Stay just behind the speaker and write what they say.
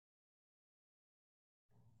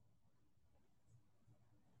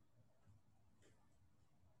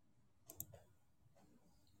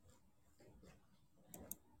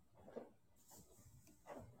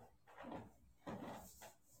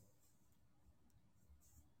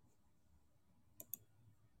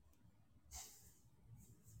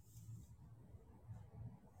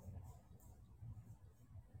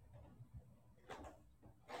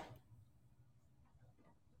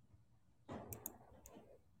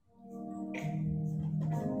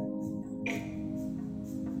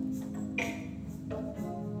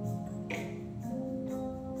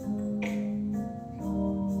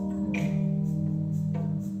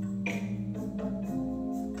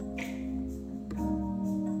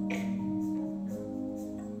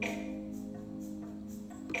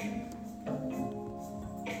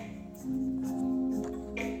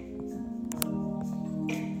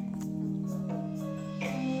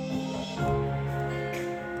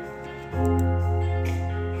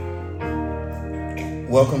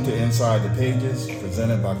Welcome to Inside the Pages,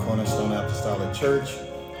 presented by Cornerstone Apostolic Church,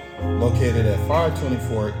 located at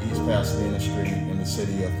 524 East Pasadena Street in the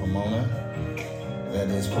city of Pomona. That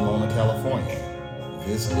is Pomona, California.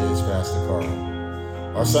 This is Pastor Carl.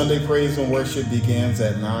 Our Sunday praise and worship begins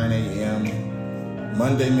at 9 a.m.,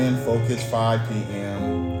 Monday Men Focus 5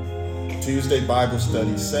 p.m., Tuesday Bible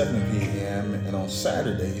Study 7 p.m., and on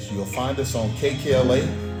Saturdays you'll find us on KKLA.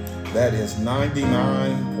 That is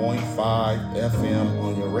 99.5 FM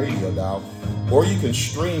on your radio dial, or you can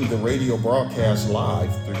stream the radio broadcast live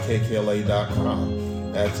through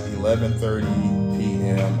kkla.com. That's 11:30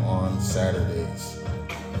 p.m. on Saturdays.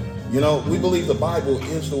 You know, we believe the Bible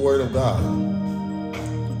is the Word of God.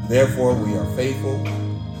 Therefore, we are faithful,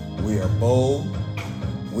 we are bold.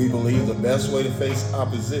 We believe the best way to face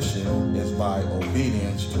opposition is by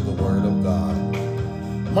obedience to the Word of God.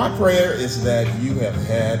 My prayer is that you have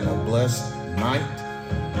had a blessed night.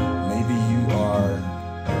 Maybe you are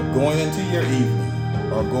going into your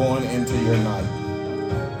evening or going into your night.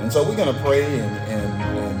 And so we're going to pray and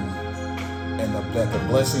that the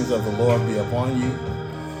blessings of the Lord be upon you.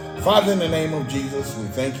 Father, in the name of Jesus, we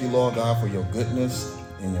thank you, Lord God, for your goodness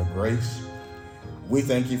and your grace. We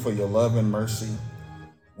thank you for your love and mercy.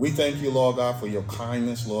 We thank you, Lord God, for your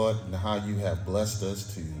kindness, Lord, and how you have blessed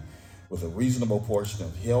us with a reasonable portion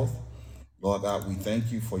of health. Lord God, we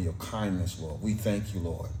thank you for your kindness, Lord. We thank you,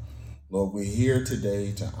 Lord. Lord, we're here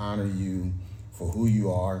today to honor you for who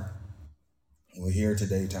you are. We're here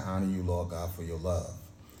today to honor you, Lord God, for your love,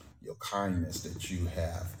 your kindness that you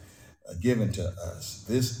have given to us.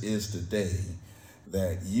 This is the day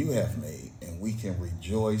that you have made, and we can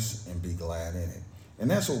rejoice and be glad in it.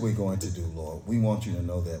 And that's what we're going to do, Lord. We want you to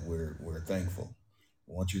know that we're thankful.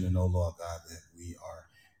 We want you to know, Lord God, that we are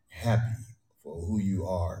happy for who you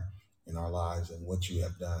are in our lives and what you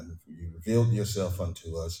have done. You revealed yourself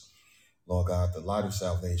unto us, Lord God. The light of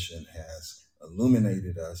salvation has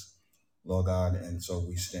illuminated us, Lord God, and so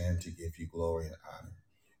we stand to give you glory and honor.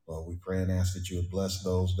 Lord, we pray and ask that you would bless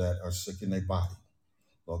those that are sick in their body.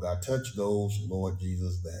 Lord God, touch those, Lord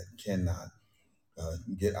Jesus, that cannot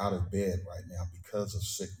get out of bed right now because of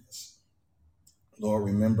sickness. Lord,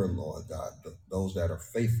 remember, Lord God, those that are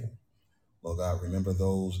faithful. Lord God, remember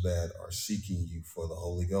those that are seeking you for the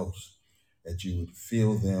Holy Ghost, that you would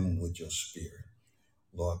fill them with your spirit.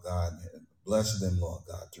 Lord God, bless them, Lord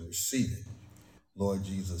God, to receive it. Lord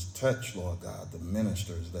Jesus, touch, Lord God, the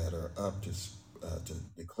ministers that are up to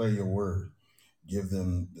declare your word. Give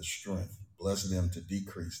them the strength. Bless them to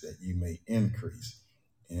decrease that you may increase.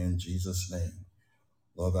 In Jesus' name.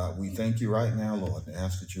 Lord God, we thank you right now, Lord, and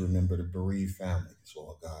ask that you remember the bereaved families,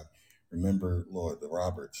 Lord God. Remember, Lord, the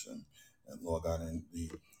Roberts and Lord God, and the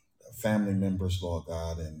family members, Lord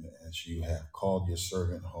God, and as you have called your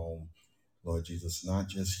servant home, Lord Jesus, not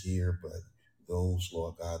just here, but those,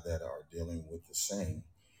 Lord God, that are dealing with the same.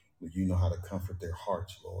 You know how to comfort their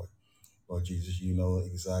hearts, Lord. Lord Jesus, you know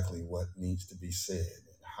exactly what needs to be said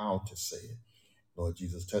and how to say it. Lord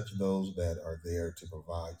Jesus, touch those that are there to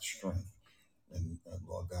provide strength and,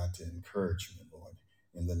 Lord God, to encouragement, Lord,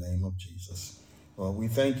 in the name of Jesus. Lord, we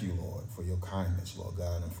thank you, Lord, for your kindness, Lord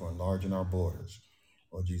God, and for enlarging our borders.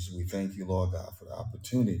 Lord Jesus, we thank you, Lord God, for the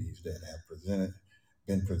opportunities that have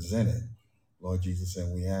been presented, Lord Jesus,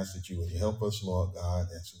 and we ask that you would help us, Lord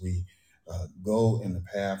God, as we go in the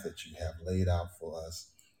path that you have laid out for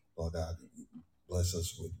us. Lord God, bless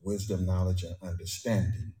us with wisdom, knowledge, and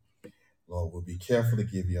understanding. Lord, we'll be careful to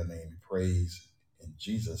give your name praise in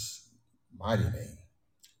Jesus' mighty name.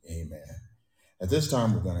 Amen. At this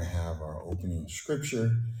time, we're going to have our opening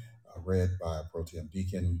scripture read by Pro Tem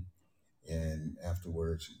Deacon, and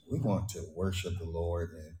afterwards, we want to worship the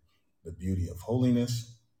Lord in the beauty of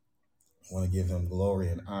holiness. I want to give him glory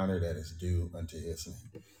and honor that is due unto his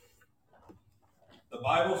name. The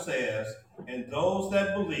Bible says, and those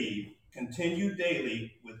that believe continue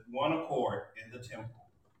daily with one accord in the temple,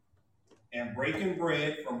 and breaking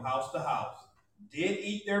bread from house to house, did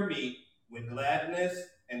eat their meat with gladness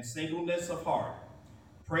and singleness of heart,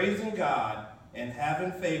 praising God and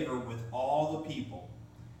having favor with all the people.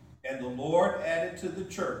 And the Lord added to the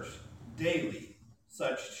church daily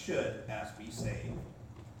such should as be saved.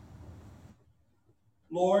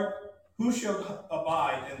 Lord, who shall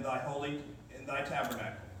abide in thy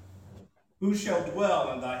tabernacle? Who shall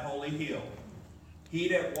dwell in thy holy hill? He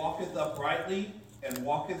that walketh uprightly and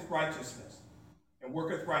worketh righteousness,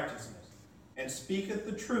 and speaketh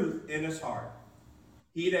the truth in his heart.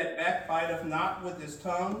 He that backbiteth not with his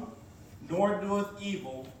tongue, nor doeth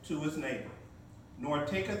evil to his neighbor, nor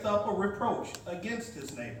taketh up a reproach against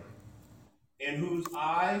his neighbor, in whose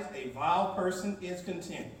eyes a vile person is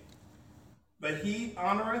contemned. But he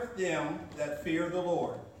honoreth them that fear the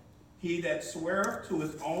Lord. He that sweareth to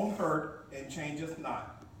his own hurt and changeth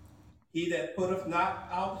not. He that putteth not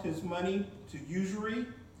out his money to usury,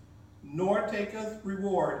 nor taketh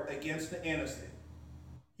reward against the innocent.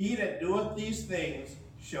 He that doeth these things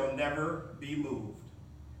shall never be moved.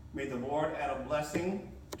 May the Lord add a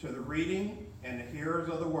blessing to the reading and the hearers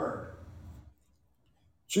of the word.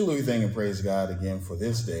 Truly, we thank and praise God again for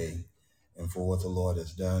this day and for what the Lord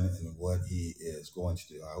has done and what he is going to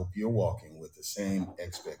do. I hope you're walking with the same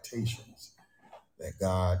expectations that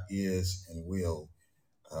God is and will.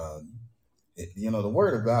 The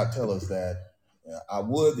word of God tells us that I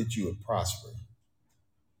would that you would prosper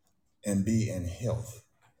and be in health,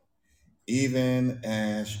 even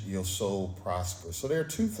as your soul prospers. So there are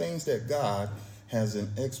two things that God has an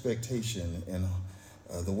expectation, and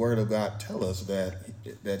the word of God tells us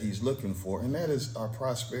that he's looking for, and that is our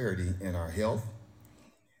prosperity and our health,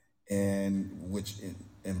 and which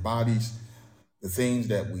embodies the things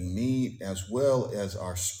that we need, as well as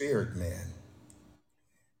our spirit man.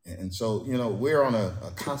 And so, we're on a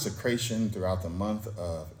consecration throughout the month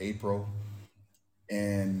of April,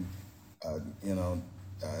 and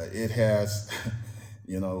it has,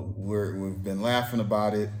 we've been laughing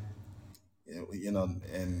about it,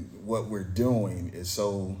 and what we're doing is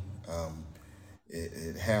so,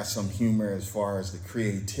 it has some humor as far as the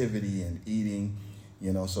creativity and eating,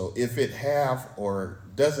 so if it have or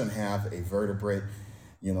doesn't have a vertebrate,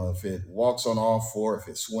 if it walks on all four, if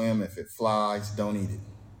it swims, if it flies, don't eat it.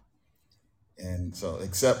 And so,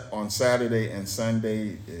 except on Saturday and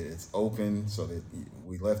Sunday, it's open, so that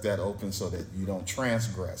we left that open so that you don't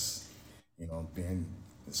transgress,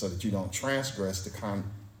 so that you don't transgress the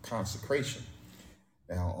consecration.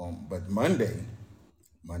 Now, but Monday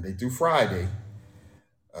through Friday,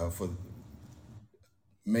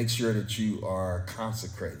 make sure that you are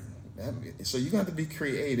consecrating. So you're going to be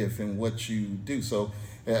creative in what you do. So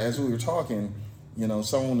as we were talking,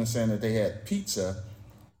 someone was saying that they had pizza.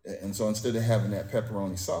 And so instead of having that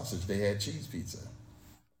pepperoni sausage, they had cheese pizza.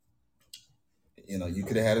 You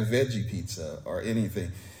could have had a veggie pizza or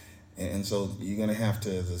anything. And so you're going to have to,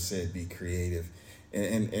 as I said, be creative.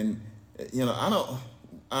 And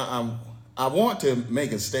I want to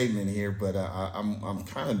make a statement here, but I'm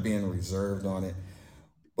kind of being reserved on it.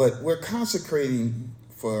 But we're consecrating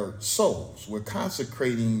for souls. We're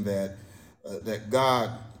consecrating that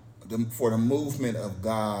God, for the movement of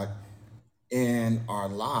God in our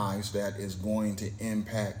lives that is going to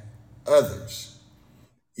impact others.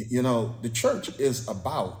 The church is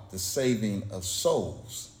about the saving of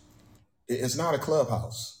souls. It's not a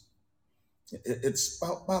clubhouse. It's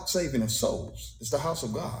about saving of souls. It's the house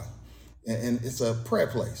of God, and it's a prayer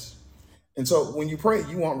place. And so when you pray,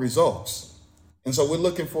 you want results. And so we're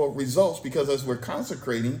looking for results because as we're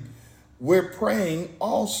consecrating, we're praying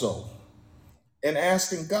also and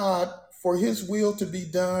asking God for his will to be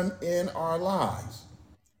done in our lives.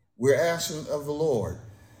 We're asking of the Lord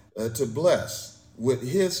to bless with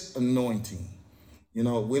his anointing. We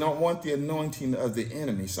don't want the anointing of the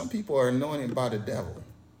enemy. Some people are anointed by the devil.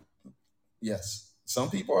 Yes, some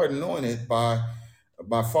people are anointed by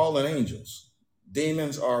fallen angels.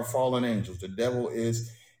 Demons are fallen angels. The devil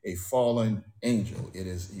is a fallen angel. He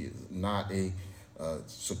is not a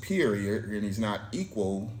superior, and he's not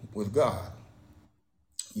equal with God.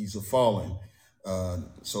 He's a fallen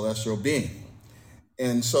celestial being.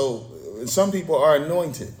 And so some people are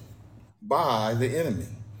anointed by the enemy,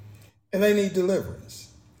 and they need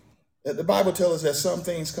deliverance. The Bible tells us that some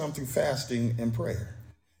things come through fasting and prayer.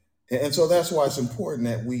 And so that's why it's important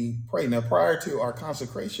that we pray. Now, prior to our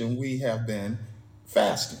consecration, we have been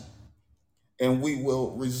fasting, and we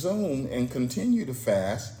will resume and continue to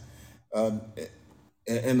fast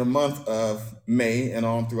in the month of May and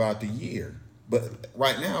on throughout the year. But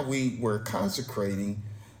right now we were consecrating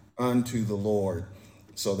unto the Lord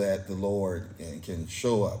so that the Lord can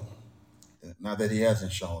show up. Not that he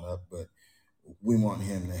hasn't shown up, but we want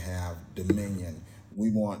him to have dominion. We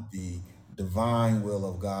want the divine will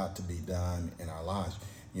of God to be done in our lives,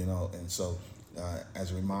 And so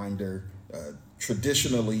as a reminder,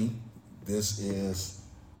 traditionally, this is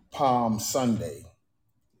Palm Sunday.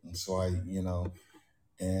 And so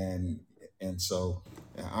and so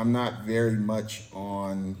I'm not very much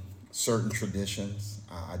on certain traditions.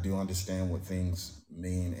 I do understand what things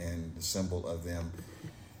mean and the symbol of them.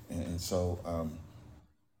 And so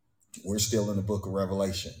we're still in the book of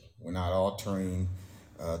Revelation. We're not altering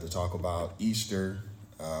to talk about Easter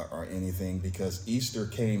or anything, because Easter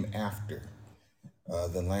came after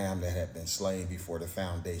the lamb that had been slain before the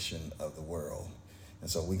foundation of the world. And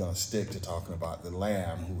so we're going to stick to talking about the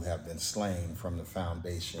Lamb who have been slain from the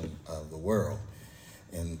foundation of the world.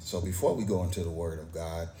 And so before we go into the Word of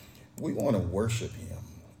God, we want to worship Him.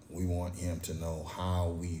 We want Him to know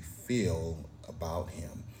how we feel about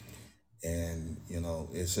Him. And,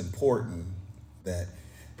 it's important that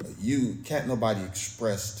you can't nobody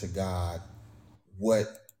express to God what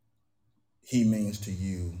He means to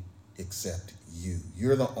you except you.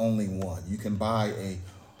 You're the only one. You can buy a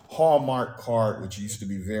Hallmark card, which used to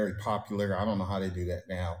be very popular. I don't know how they do that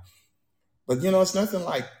now. But, it's nothing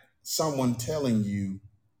like someone telling you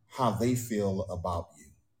how they feel about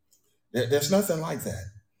you. There's nothing like that.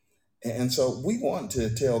 And so we want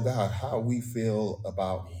to tell God how we feel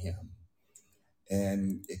about Him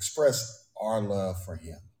and express our love for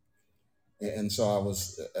Him. And so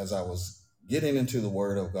as I was getting into the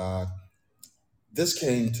Word of God, this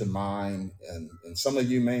came to mind, and some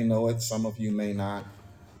of you may know it, some of you may not.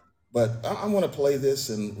 But I want to play this,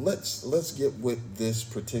 and let's get with this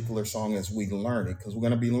particular song as we learn it, because we're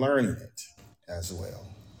going to be learning it as well.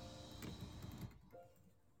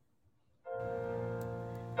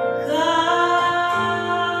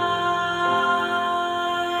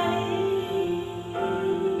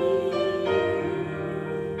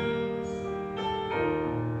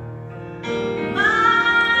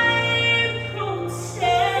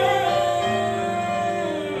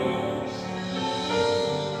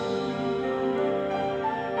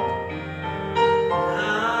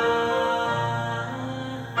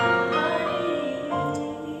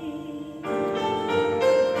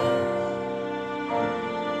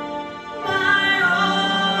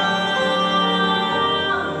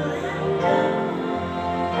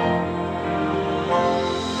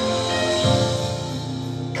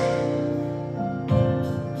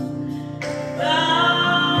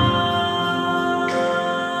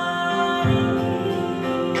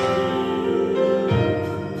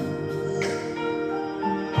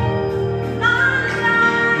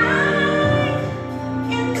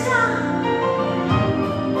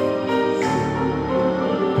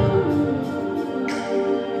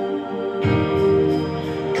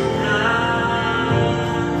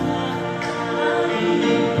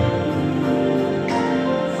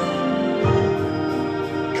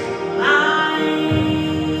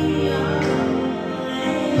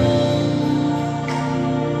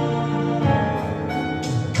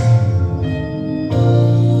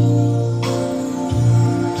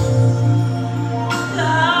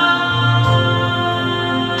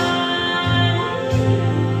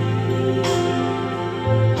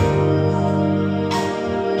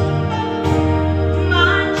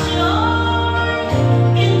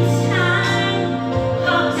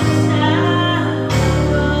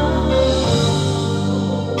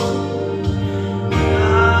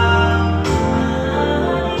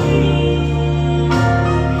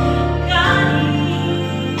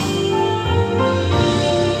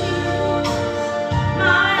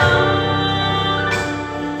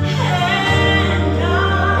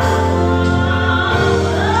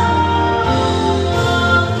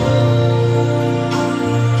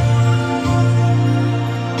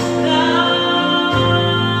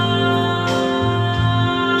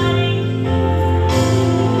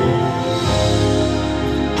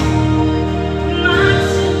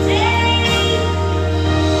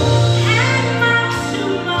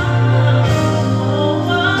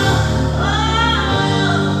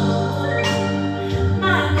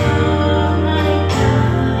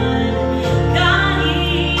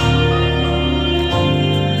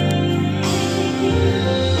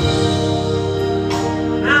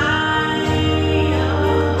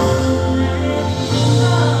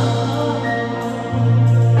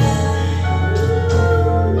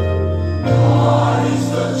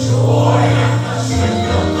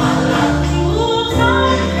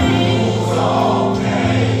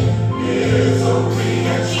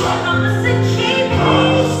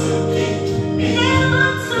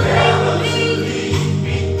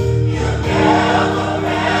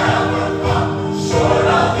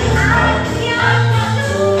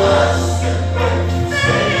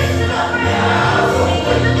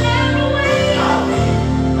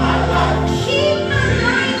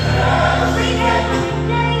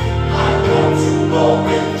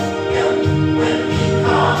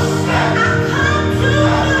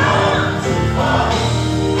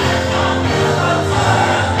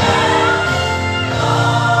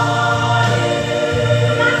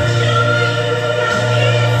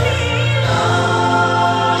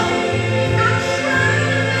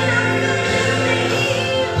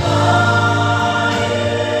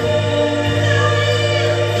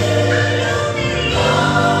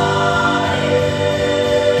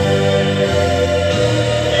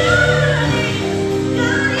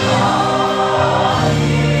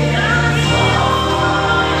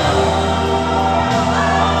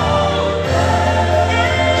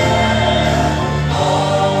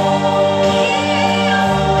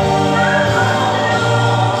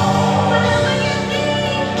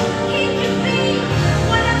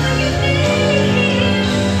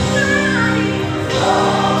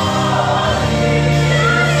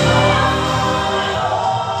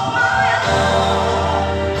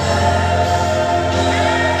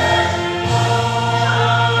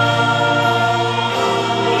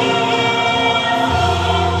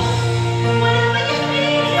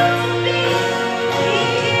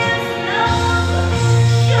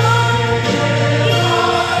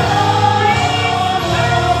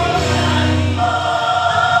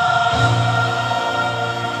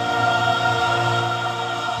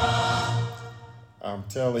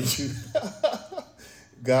 telling you,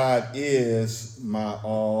 God is my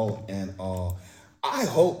all and all. I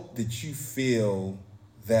hope that you feel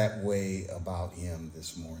that way about him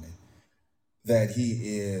this morning, that he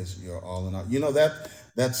is your all in all. You know,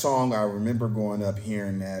 that song, I remember growing up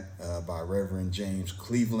hearing that by Reverend James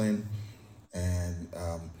Cleveland, and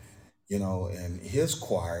and his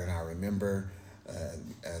choir. And I remember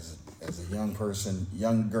as a young person,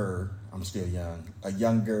 I'm still young, a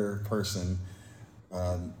younger person,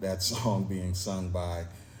 that song being sung by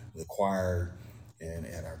the choir and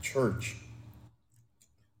at our church.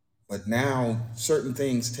 But now certain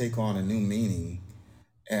things take on a new meaning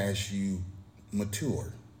as you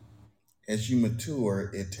mature. As you mature,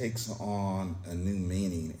 it takes on a new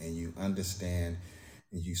meaning, and you understand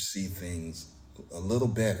and you see things a little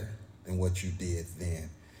better than what you did then.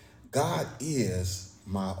 God is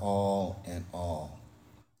my all and all.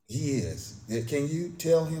 He is. Can you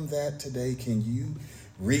tell him that today? Can you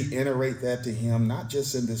reiterate that to him, not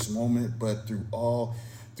just in this moment, but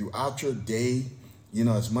throughout your day? You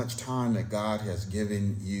know, as much time that God has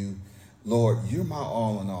given you, Lord, you're my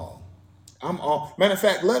all in all. I'm all. Matter of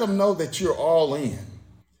fact, let them know that you're all in.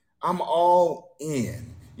 I'm all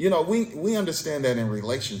in. You know, we understand that in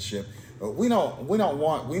relationship. We don't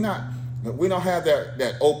have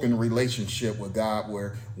that open relationship with God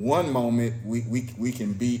where one moment we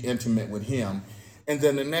can be intimate with him, and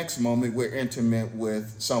then the next moment we're intimate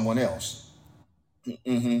with someone else.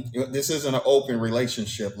 This isn't an open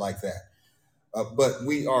relationship like that. But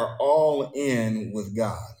we are all in with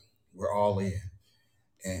God. We're all in.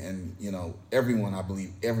 And everyone, I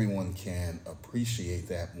believe everyone can appreciate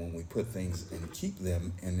that when we put things and keep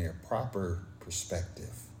them in their proper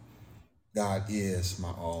perspective. God is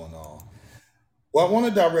my all in all. Well, I want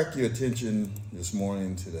to direct your attention this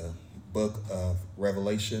morning to the book of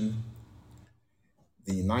Revelation,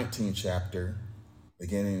 the 19th chapter,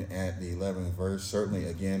 beginning at the 11th verse. Certainly,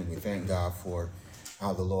 again, we thank God for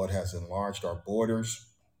how the Lord has enlarged our borders,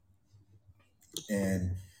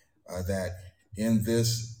 and that in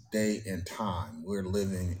this day and time, we're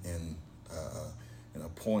living in an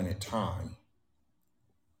appointed time,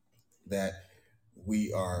 that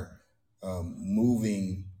we are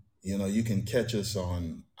moving. You can catch us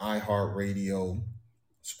on iHeartRadio,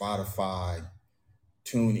 Spotify,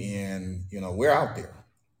 TuneIn. We're out there.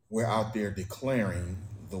 We're out there declaring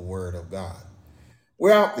the word of God.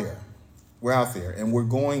 We're out there. We're out there, and we're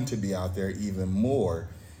going to be out there even more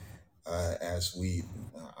as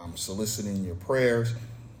I'm soliciting your prayers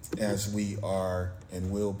as we are and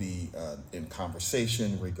will be in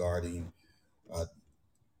conversation regarding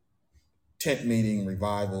tent meeting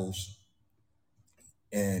revivals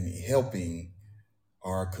and helping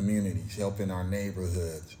our communities, helping our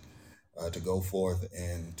neighborhoods to go forth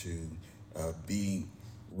and to be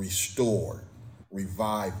restored,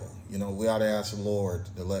 revival. We ought to ask the Lord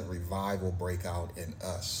to let revival break out in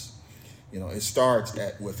us. It starts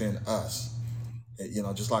within us.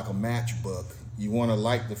 Just like a matchbook, you want to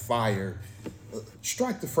light the fire,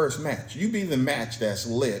 strike the first match. You be the match that's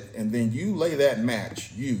lit, and then you lay that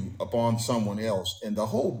match, upon someone else, and the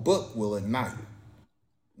whole book will ignite.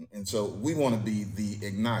 And so we want to be the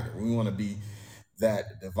igniter. We want to be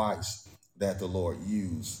that device that the Lord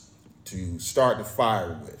used to start the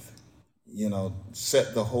fire with,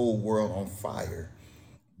 set the whole world on fire,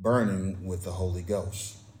 burning with the Holy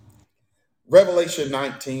Ghost. Revelation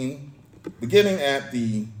 19, beginning at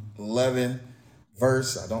the 11th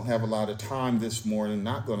verse. I don't have a lot of time this morning,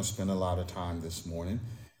 not going to spend a lot of time this morning,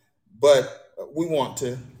 but we want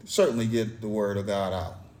to certainly get the word of God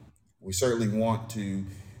out. We certainly want to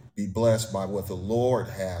be blessed by what the Lord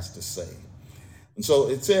has to say. And so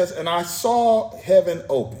it says, "And I saw heaven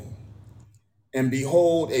open, and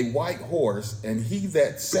behold, a white horse, and he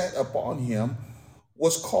that sat upon him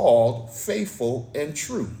was called Faithful and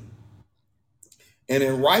True. And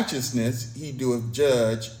in righteousness he doeth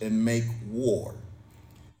judge and make war.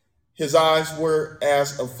 His eyes were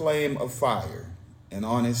as a flame of fire, and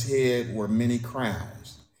on his head were many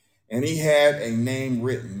crowns. And he had a name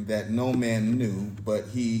written that no man knew but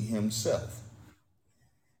he himself.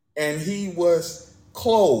 And he was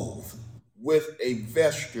clothed with a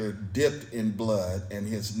vesture dipped in blood, and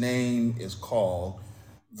his name is called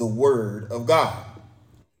the Word of God.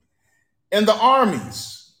 And the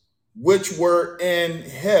armies which were in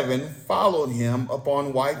heaven followed him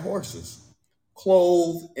upon white horses,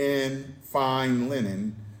 clothed in fine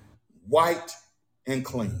linen, white and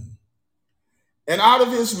clean. And out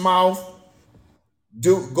of his mouth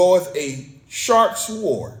goeth a sharp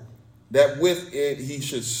sword, that with it he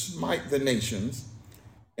should smite the nations,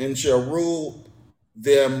 and shall rule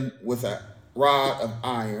them with rod of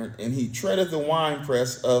iron, and he treadeth the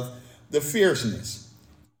winepress of the fierceness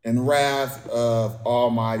and wrath of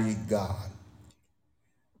Almighty God.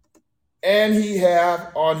 And he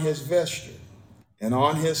hath on his vesture and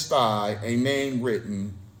on his thigh a name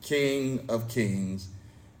written, King of Kings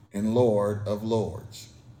and Lord of Lords.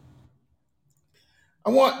 I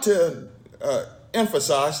want to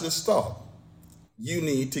emphasize this thought. You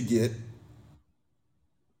need to get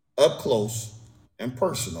up close and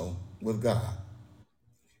personal with God.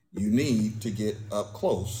 You need to get up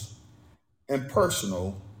close and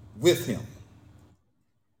personal with him.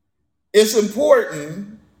 It's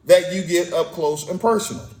important that you get up close and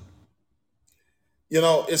personal. You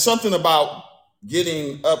know, it's something about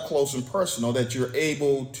getting up close and personal that you're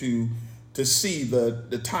able to see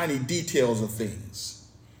the tiny details of things.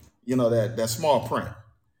 You know, that small print.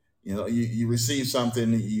 You know, you receive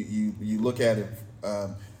something, you look at it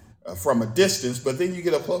from a distance, but then you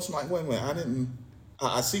get up close and like, wait a minute,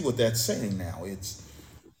 I see what that's saying now.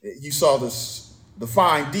 You saw the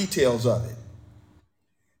fine details of it.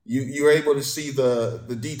 You're able to see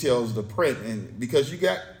the details of the print, and because you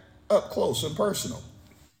got up close and personal.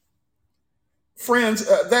 Friends,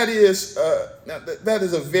 that is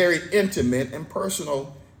a very intimate and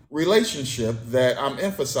personal relationship that I'm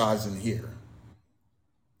emphasizing here.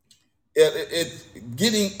 It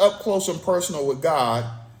getting up close and personal with God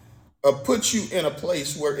puts you in a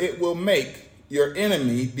place where it will make your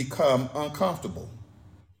enemy become uncomfortable,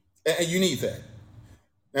 and you need that.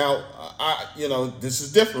 Now, this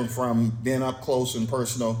is different from being up close and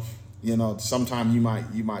personal. You know, sometimes you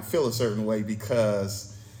might feel a certain way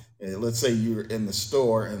because, let's say you're in the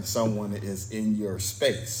store and someone is in your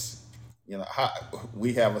space. You know,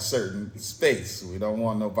 we have a certain space. We don't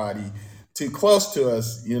want nobody too close to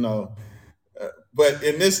us. You know, but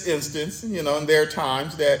in this instance, you know, and there are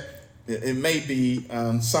times that it may be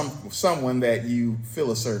someone that you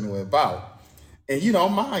feel a certain way about. And you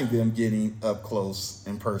don't mind them getting up close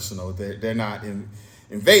and personal. They're not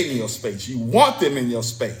invading your space. You want them in your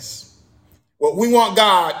space. Well, we want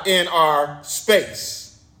God in our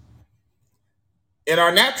space. In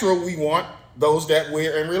our natural, we want those that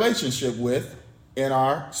we're in relationship with in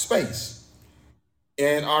our space.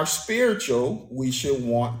 In our spiritual, we should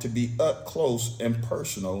want to be up close and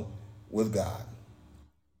personal with God.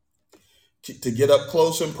 To get up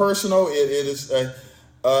close and personal, it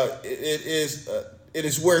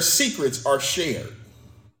is where secrets are shared.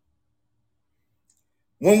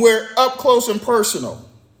 When we're up close and personal,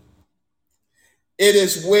 it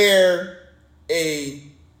is where a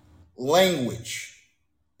language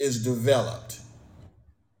is developed.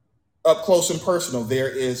 Up close and personal, there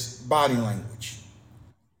is body language.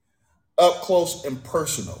 Up close and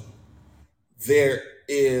personal, there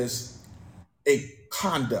is a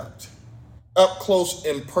conduct. Up close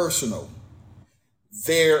and personal,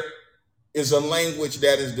 there is a language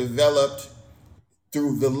that is developed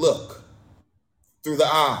through the look, through the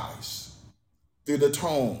eyes, through the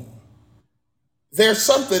tone. There's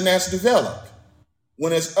something that's developed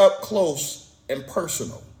when it's up close and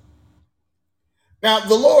personal. Now,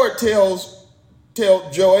 the Lord tells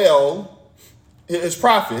Joel, his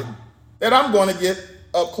prophet, that I'm going to get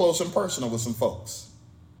up close and personal with some folks.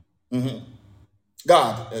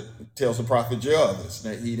 God tells the prophet Joel this,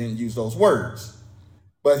 that he didn't use those words.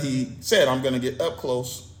 But he said, I'm going to get up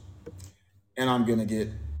close and I'm going to get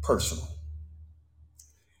personal.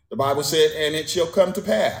 The Bible said, and it shall come to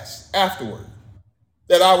pass afterward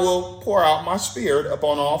that I will pour out my spirit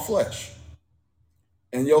upon all flesh.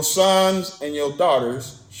 And your sons and your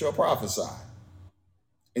daughters shall prophesy.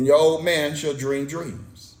 And your old man shall dream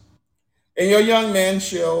dreams. And your young men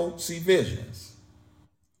shall see visions.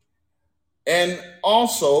 And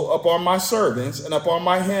also upon my servants and upon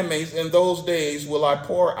my handmaids in those days will I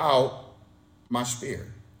pour out my spirit.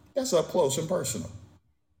 That's up close and personal.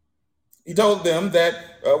 He told them that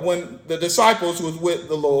when the disciples was with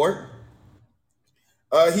the Lord,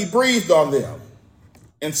 he breathed on them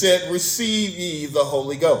and said, receive ye the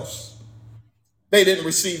Holy Ghost. They didn't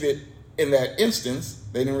receive it in that instance.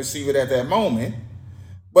 They didn't receive it at that moment.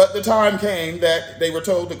 But the time came that they were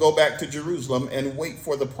told to go back to Jerusalem and wait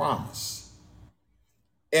for the promise.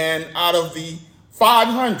 And out of the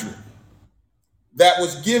 500 that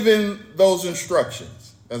was given those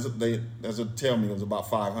instructions, as they tell me, it was about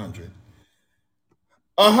 500.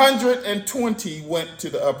 120 went to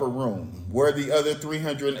the upper room. Where the other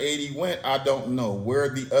 380 went, I don't know. Where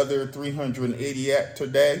the other 380 at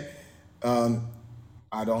today,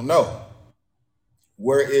 I don't know.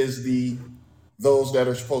 Where is those that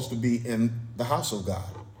are supposed to be in the house of God?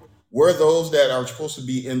 Where are those that are supposed to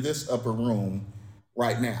be in this upper room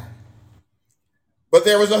right now? But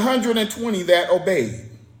there was 120 that obeyed.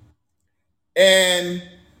 And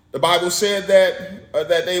the Bible said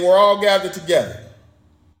that they were all gathered together.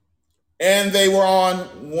 And they were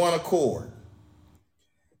on one accord.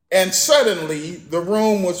 And suddenly the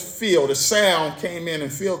room was filled. A sound came in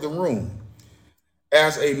and filled the room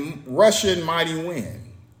as a rushing mighty wind.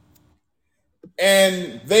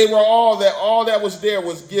 And they were all that was there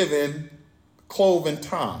was given cloven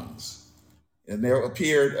tongues. And there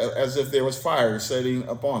appeared as if there was fire setting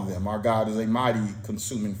upon them. Our God is a mighty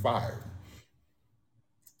consuming fire.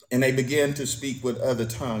 And they began to speak with other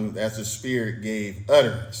tongues as the Spirit gave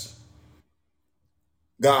utterance.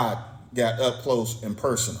 God got up close and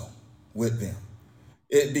personal with them.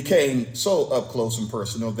 It became so up close and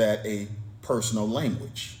personal that a personal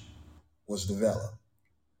language was developed.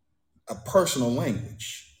 A personal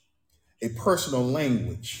language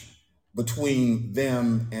between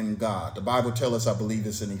them and God. The Bible tells us, I believe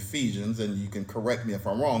it's in Ephesians, and you can correct me if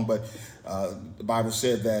I'm wrong, but the Bible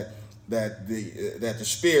said that the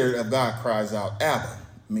Spirit of God cries out, Abba,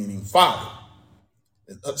 meaning Father.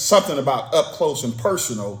 Something about up close and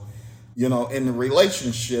personal, in the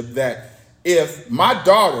relationship, that if my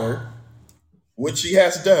daughter, which she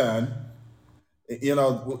has done,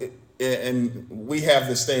 and we have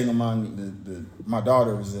this thing among my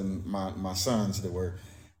daughters and my sons that were,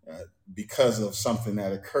 because of something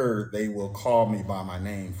that occurred, they will call me by my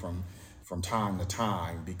name from time to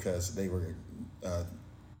time, because they were,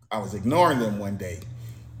 I was ignoring them one day.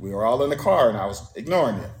 We were all in the car and I was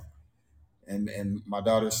ignoring them. And my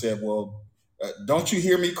daughter said, well, don't you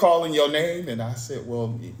hear me calling your name? And I said,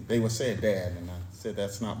 well, they were saying Dad. And I said,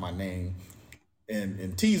 that's not my name.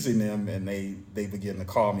 And teasing them, and they begin to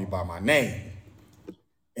call me by my name.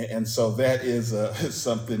 And so that is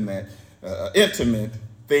something that, intimate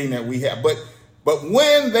thing that we have. But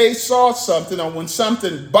when they saw something, or when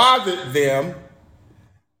something bothered them,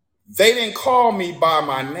 they didn't call me by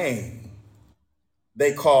my name.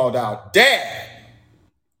 They called out, Dad,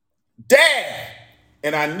 Dad.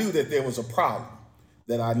 And I knew that there was a problem,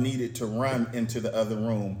 that I needed to run into the other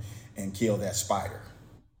room and kill that spider.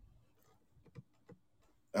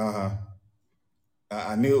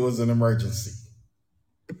 I knew it was an emergency.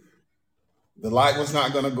 The light was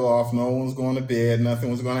not going to go off. No one was going to bed. Nothing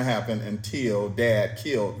was going to happen until Dad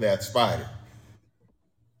killed that spider.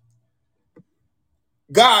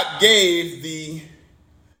 God gave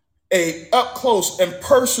a up close and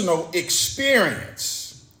personal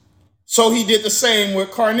experience. So he did the same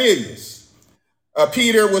with Cornelius.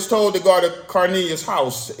 Peter was told to go to Cornelius'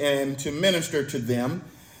 house and to minister to them.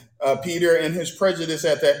 Peter, in his prejudice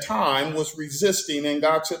at that time, was resisting, and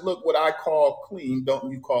God said, look, what I call clean,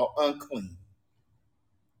 don't you call unclean.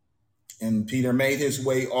 And Peter made his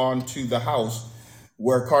way on to the house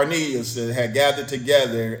where Cornelius had gathered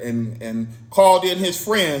together and called in his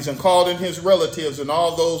friends and called in his relatives and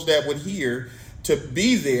all those that would hear to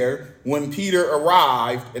be there when Peter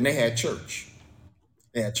arrived, and they had church.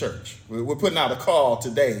 They had church. We're putting out a call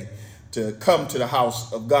today to come to the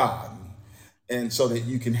house of God, and so that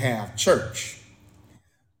you can have church.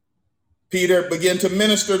 Peter began to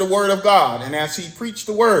minister the word of God, and as he preached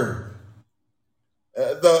the word,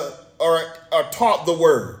 or taught the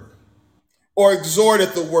word, or exhorted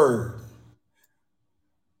the word,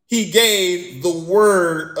 he gave the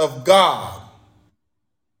word of God.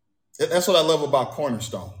 That's what I love about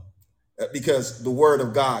Cornerstone, because the word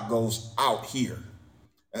of God goes out here.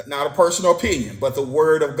 Not a personal opinion, but the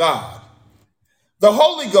word of God. The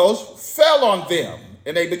Holy Ghost fell on them,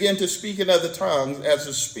 and they began to speak in other tongues as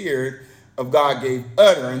the Spirit of God gave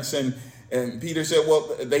utterance. And Peter said,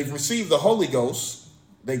 well, they've received the Holy Ghost.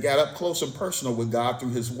 They got up close and personal with God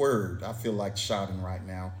through his word. I feel like shouting right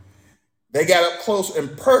now. They got up close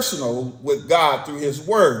and personal with God through his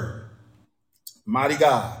word. Mighty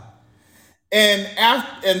God. And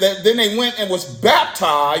then they went and was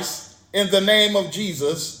baptized in the name of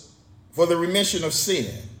Jesus for the remission of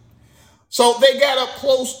sin. So they got up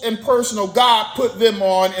close and personal. God put them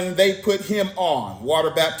on, and they put him on.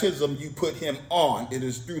 Water baptism, you put him on. It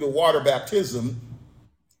is through the water baptism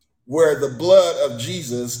where the blood of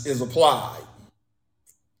Jesus is applied.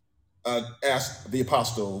 Ask the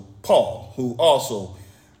Apostle Paul, who also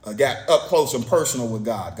got up close and personal with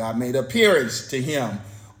God. God made appearance to him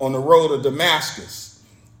on the road of Damascus,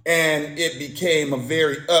 and it became a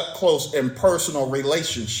very up close and personal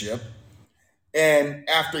relationship. And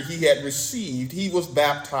after he had received, he was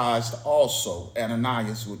baptized also.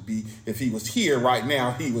 Ananias would be, if he was here right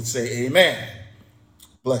now, he would say, amen.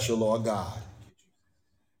 Bless your Lord God.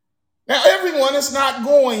 Now, everyone is not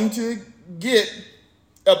going to get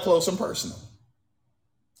up close and personal.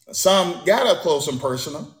 Some got up close and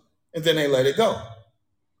personal, and then they let it go.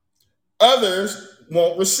 Others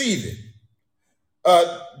won't receive it.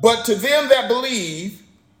 But to them that believe,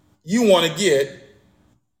 you want to get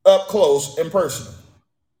up close and personal.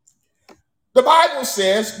 The Bible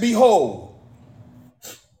says, behold,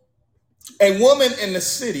 a woman in the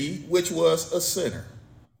city which was a sinner.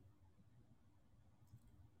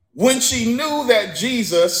 When she knew that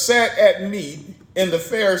Jesus sat at meat in the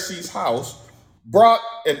Pharisee's house, brought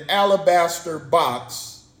an alabaster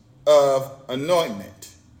box of anointment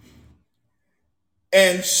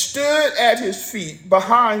and stood at his feet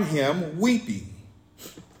behind him weeping,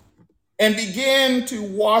 and began to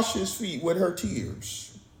wash his feet with her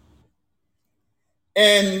tears,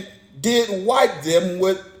 and did wipe them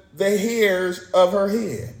with the hairs of her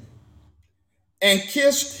head, and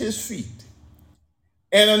kissed his feet,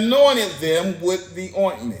 and anointed them with the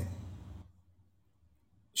ointment.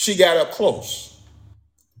 She got up close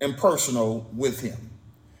and personal with him.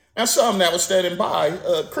 And some that were standing by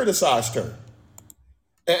criticized her.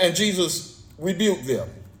 And Jesus rebuked them.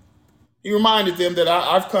 He reminded them that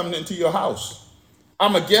I've come into your house.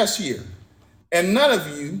 I'm a guest here. And none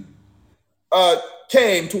of you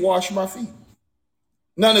came to wash my feet.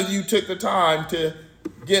 None of you took the time to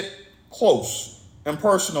get close and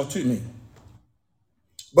personal to me.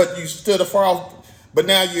 But you stood afar off, but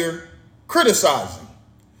now you're criticizing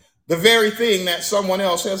the very thing that someone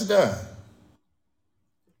else has done.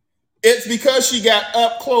 It's because she got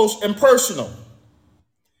up close and personal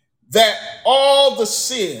that all the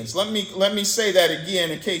sins, let me say that again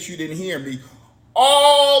in case you didn't hear me,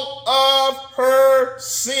 all of her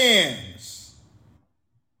sins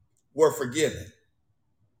were forgiven.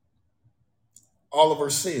 All of her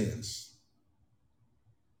sins.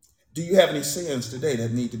 Do you have any sins today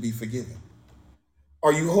that need to be forgiven?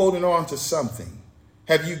 Are you holding on to something?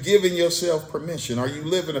 Have you given yourself permission? Are you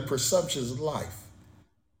living a presumptuous life?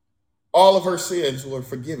 All of her sins were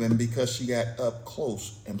forgiven because she got up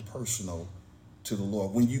close and personal to the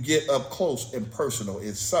Lord. When you get up close and personal,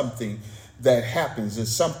 it's something that happens.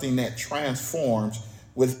 It's something that transforms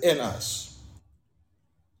within us.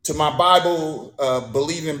 To my Bible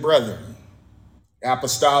believing brethren,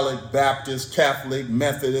 Apostolic, Baptist, Catholic,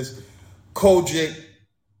 Methodist, Kojic,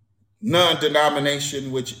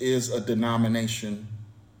 non-denomination, which is a denomination,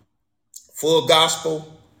 full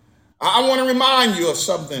gospel, I want to remind you of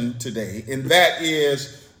something today, and that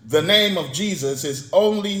is the name of Jesus is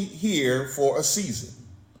only here for a season.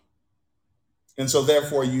 And so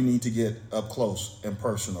therefore you need to get up close and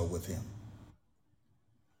personal with him.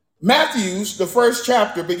 Matthew's, the first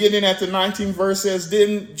chapter, beginning at the 19th verse says,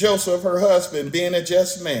 then Joseph, her husband, being a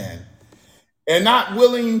just man, and not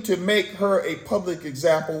willing to make her a public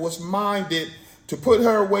example, was minded to put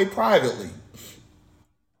her away privately.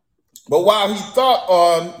 But while he thought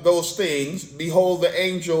on those things, behold, the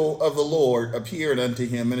angel of the Lord appeared unto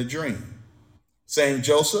him in a dream, saying,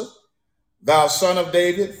 Joseph, thou son of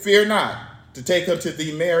David, fear not to take unto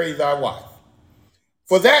thee Mary thy wife.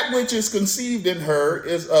 For that which is conceived in her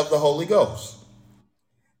is of the Holy Ghost.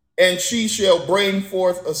 And she shall bring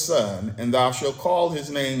forth a son, and thou shalt call his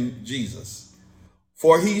name Jesus,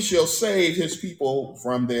 for he shall save his people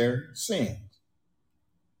from their sins.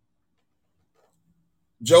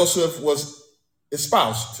 Joseph was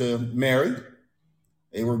espoused to Mary.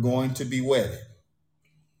 They were going to be wedded.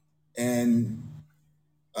 And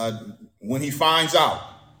when he finds out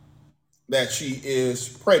that she is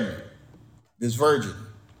pregnant, this virgin,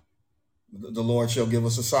 the Lord shall give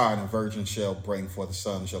us a sign, a virgin shall bring forth a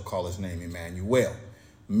son, and shall call his name Emmanuel,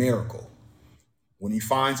 miracle. When he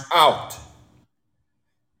finds out,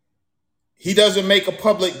 he doesn't make a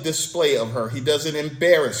public display of her. He doesn't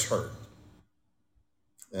embarrass her.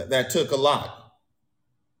 That took a lot.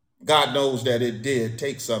 God knows that it did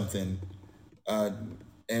take something.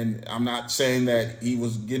 And I'm not saying that he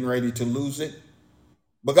was getting ready to lose it,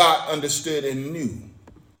 but God understood and knew.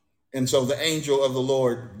 And so the angel of the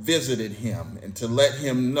Lord visited him and to let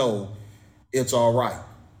him know it's all right.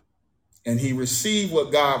 And he received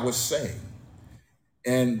what God was saying.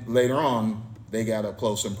 And later on, they got up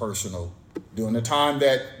close and personal. During the time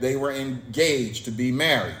that they were engaged to be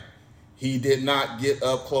married, he did not get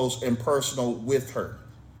up close and personal with her.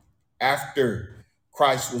 After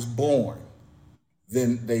Christ was born,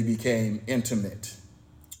 then they became intimate.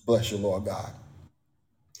 Bless you, Lord God.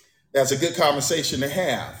 That's a good conversation to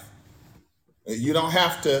have. You don't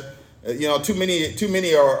have to, too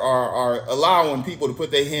many are allowing people to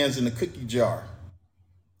put their hands in the cookie jar.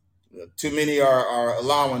 Too many are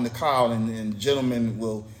allowing the cow, and gentlemen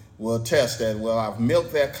will attest that, well, I've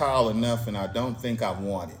milked that cow enough and I don't think I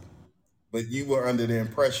want it. But you were under the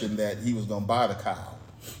impression that he was going to buy the cow.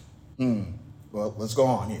 Well, let's go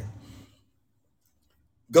on here.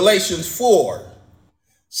 Galatians 4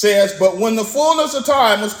 says, but when the fullness of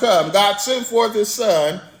time was come, God sent forth his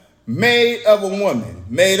son, made of a woman,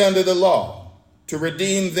 made under the law, to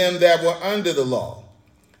redeem them that were under the law,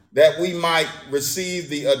 that we might receive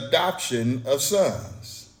the adoption of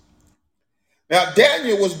sons. Now,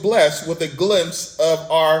 Daniel was blessed with a glimpse of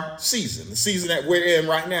our season, the season that we're in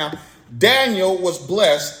right now. Daniel was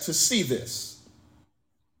blessed to see this.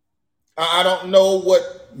 I don't know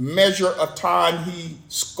what measure of time he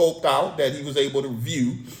scoped out that he was able to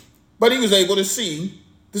view, but he was able to see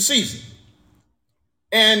the season.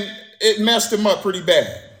 And it messed him up pretty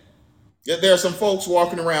bad. There are some folks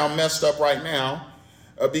walking around messed up right now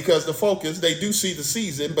because the focus, they do see the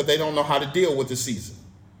season, but they don't know how to deal with the season.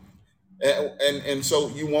 And so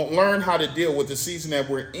you won't learn how to deal with the season that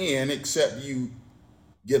we're in except you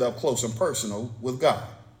get up close and personal with God.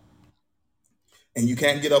 And you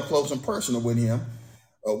can't get up close and personal with him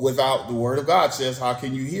without the word of God says, how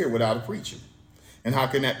can you hear without a preacher? And how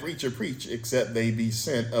can that preacher preach except they be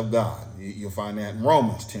sent of God? You'll find that in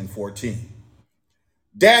Romans 10:14.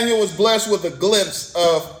 Daniel was blessed with a glimpse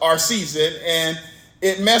of our season, and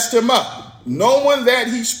it messed him up. No one that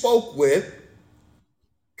he spoke with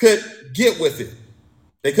could get with it.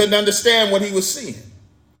 They couldn't understand what he was seeing.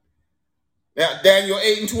 Now, Daniel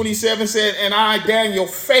 8:27 said, and I, Daniel,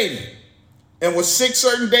 fainted, and was 6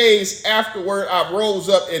 certain days afterward, I rose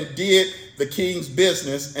up and did the king's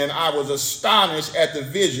business, and I was astonished at the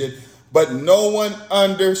vision, but no one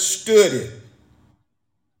understood it.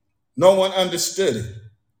 No one understood it.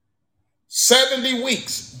 70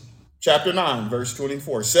 weeks, chapter 9, verse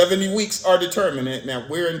 24. 70 weeks are determined. Now,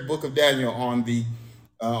 we're in the book of Daniel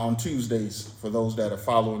on Tuesdays for those that are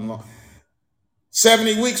following along.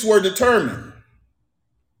 70 weeks were determined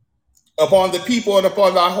upon the people and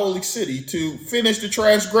upon thy holy city to finish the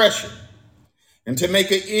transgression and to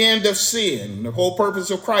make an end of sin. The whole purpose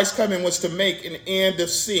of Christ coming was to make an end of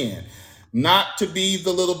sin, not to be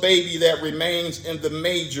the little baby that remains in the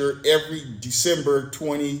manger every December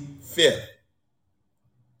 25th,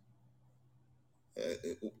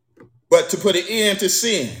 but to put an end to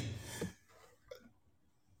sin.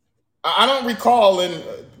 I don't recall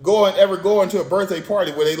ever going to a birthday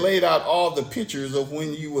party where they laid out all the pictures of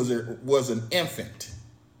when you was an infant,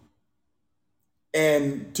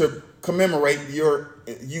 and to commemorate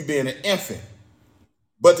you being an infant,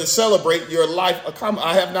 but to celebrate your life.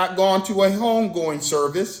 I have not gone to a homegoing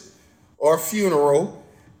service or funeral,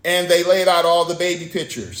 and they laid out all the baby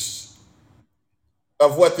pictures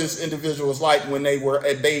of what this individual was like when they were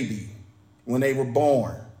a baby, when they were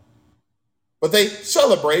born. But they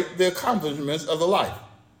celebrate the accomplishments of the life.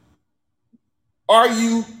 Are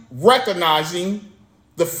you recognizing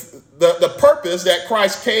the purpose that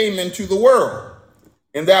Christ came into the world?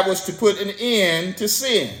 And that was to put an end to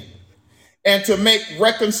sin and to make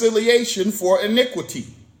reconciliation for iniquity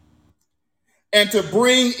and to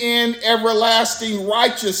bring in everlasting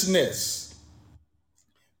righteousness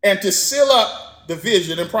and to seal up the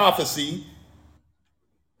vision and prophecy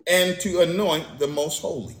and to anoint the most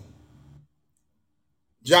holy.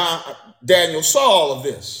 Daniel saw all of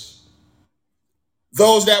this.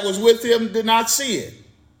 Those that was with him did not see it,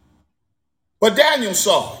 but Daniel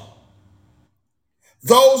saw it.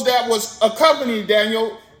 Those that was accompanying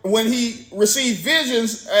Daniel when he received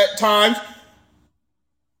visions at times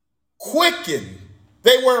quickened.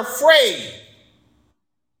 They were afraid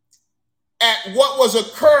at what was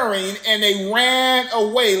occurring, and they ran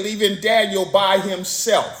away, leaving Daniel by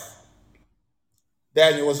himself.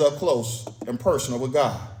 Daniel was up close and personal with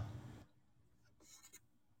God.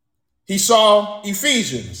 He saw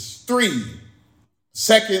Ephesians 3,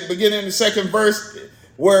 beginning in the second verse,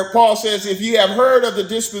 where Paul says, if you have heard of the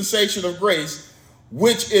dispensation of grace,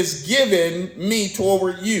 which is given me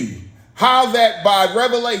toward you, how that by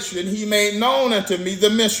revelation he made known unto me the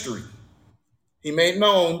mystery. He made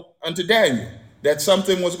known unto Daniel that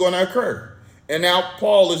something was going to occur. And now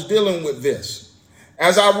Paul is dealing with this.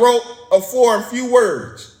 As I wrote afore a few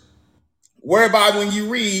words, whereby when you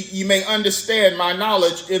read, you may understand my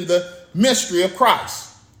knowledge in the mystery of Christ,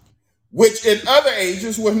 which in other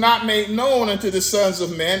ages was not made known unto the sons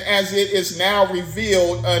of men, as it is now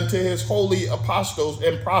revealed unto his holy apostles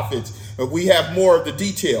and prophets. But we have more of the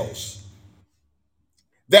details.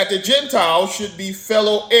 That the Gentiles should be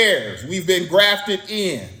fellow heirs. We've been grafted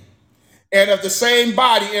in. And of the same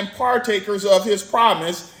body and partakers of his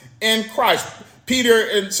promise in Christ. Peter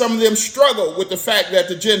and some of them struggled with the fact that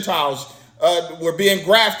the Gentiles were being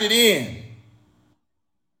grafted in.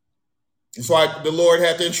 That's why the Lord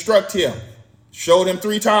had to instruct him, showed him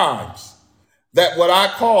 3 times that what I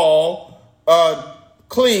call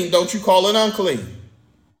clean, don't you call it unclean.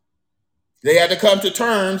 They had to come to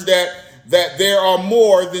terms that there are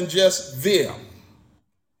more than just them.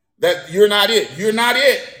 That you're not it. You're not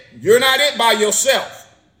it. You're not it by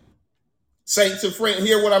yourself. Saints and friends,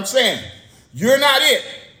 hear what I'm saying. You're not it.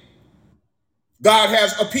 God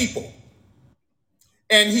has a people.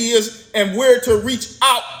 And we're to reach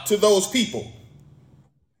out to those people.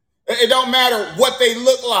 It don't matter what they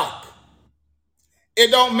look like.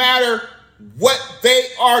 It don't matter what they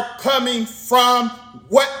are coming from,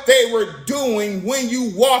 what they were doing when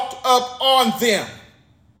you walked up on them.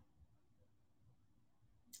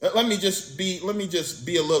 Let me just be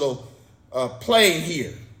a little plain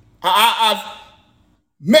here. I've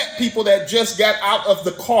met people that just got out of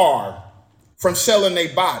the car from selling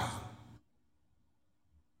their body.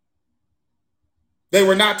 They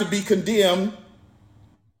were not to be condemned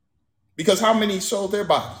because how many sold their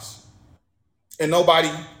bodies? And nobody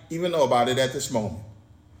even know about it at this moment.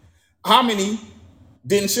 How many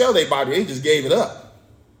didn't sell their body? They just gave it up.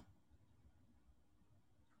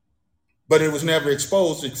 But it was never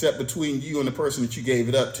exposed except between you and the person that you gave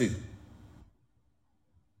it up to.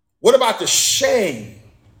 What about the shame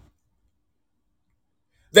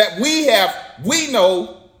that we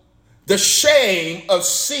know the shame of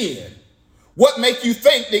sin? What make you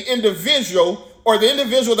think the individual or the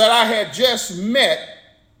individual that I had just met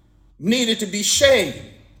needed to be shamed?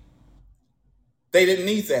 They didn't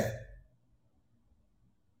need that.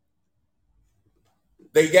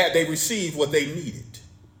 They received what they needed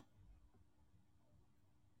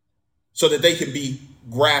so that they can be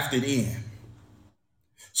grafted in,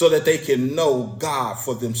 so that they can know God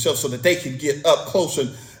for themselves, so that they can get up close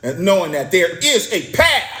and knowing that there is a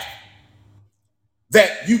path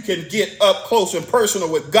that you can get up close and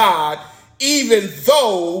personal with God, even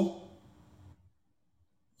though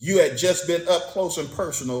you had just been up close and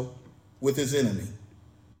personal with his enemy.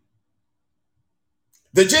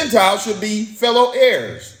 The Gentiles should be fellow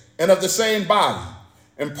heirs and of the same body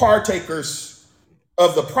and partakers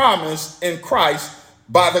of the promise in Christ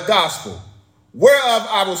by the gospel, whereof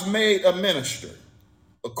I was made a minister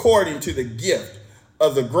according to the gift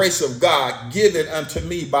of the grace of God given unto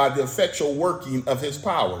me by the effectual working of his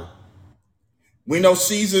power. We know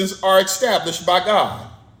seasons are established by God.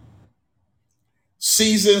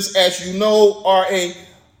 Seasons, as you know, are a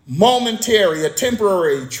momentary, a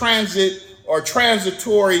temporary transit or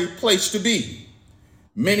transitory place to be.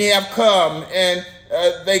 Many have come and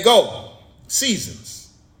they go. Seasons.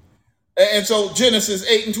 And so Genesis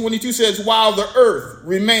 8:22 says, while the earth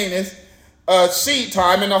remaineth seed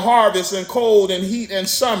time and the harvest and cold and heat and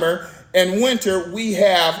summer and winter, we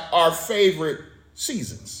have our favorite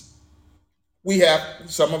seasons. We have,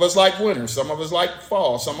 some of us like winter, some of us like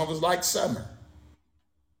fall, some of us like summer.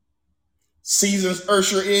 Seasons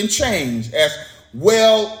usher in change as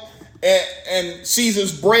well, and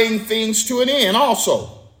seasons bring things to an end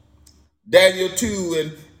also. Daniel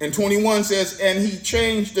 2:21 says, and he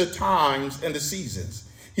changed the times and the seasons.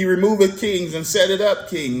 He removeth kings and setteth up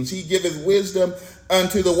kings. He giveth wisdom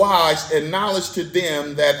unto the wise and knowledge to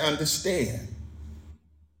them that understand.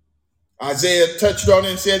 Isaiah touched on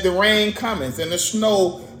it and said, the rain cometh and the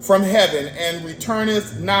snow from heaven and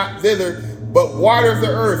returneth not thither, but watereth the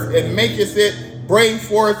earth and maketh it bring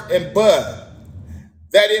forth and bud,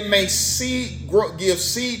 that it may give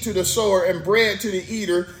seed to the sower and bread to the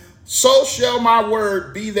eater. So shall my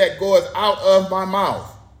word be that goeth out of my mouth.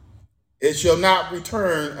 It shall not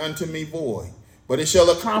return unto me void, but it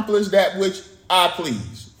shall accomplish that which I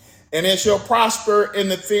please. And it shall prosper in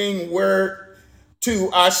the thing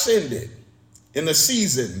whereto I send it. In the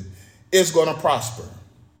season, it's going to prosper.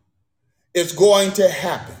 It's going to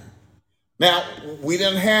happen. Now, we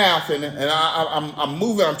didn't have, and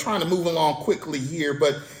I'm trying to move along quickly here,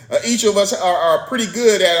 but each of us are pretty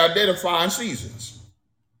good at identifying seasons.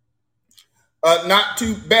 Not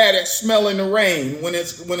too bad at smelling the rain when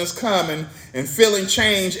it's coming and feeling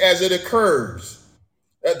change as it occurs.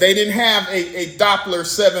 They didn't have a Doppler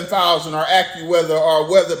 7000 or AccuWeather or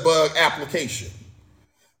WeatherBug application.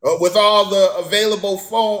 With all the available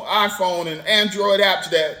iPhone and Android apps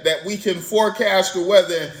that we can forecast the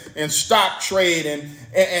weather and stock trade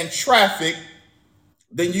and traffic,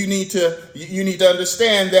 then you need to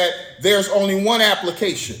understand that there's only one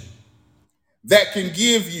application that can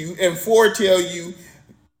give you and foretell you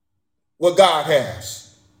what God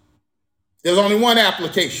has. There's only one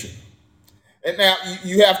application. And now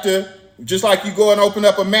you have to, just like you go and open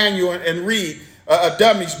up a manual and read a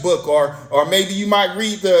dummy's book, or maybe you might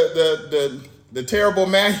read the terrible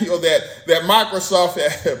manual that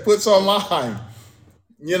Microsoft puts online.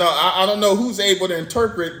 You know, I don't know who's able to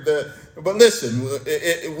interpret but listen,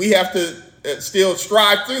 we have to still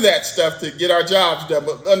strive through that stuff to get our jobs done.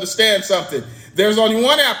 But understand something. There's only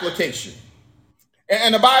one application.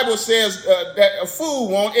 And the Bible says that a fool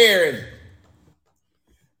won't err in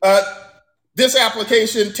it. This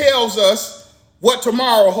application tells us what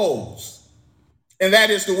tomorrow holds, and that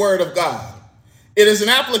is the word of God. It is an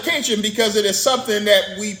application because it is something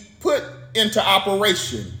that we put into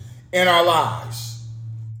operation in our lives.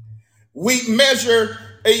 We measure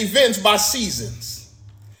events by seasons.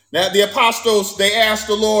 Now, the apostles, they asked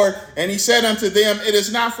the Lord, and he said unto them, it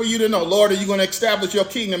is not for you to know, Lord, are you going to establish your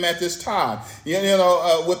kingdom at this time?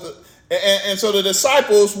 And so the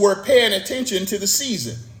disciples were paying attention to the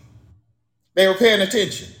season. They were paying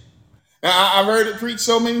attention. Now, I've heard it preached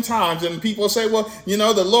so many times, and people say, well,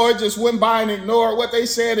 the Lord just went by and ignored what they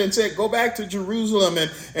said and said, go back to Jerusalem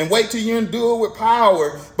and wait till you endure with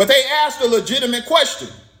power. But they asked a legitimate question.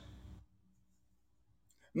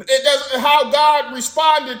 It doesn't how God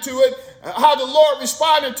responded to it, how the Lord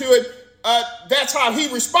responded to it. That's how he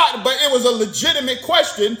responded. But it was a legitimate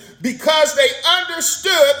question because they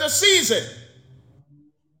understood the season.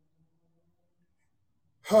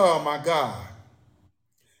 Oh, my God.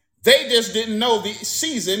 They just didn't know the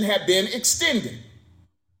season had been extended.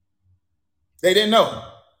 They didn't know.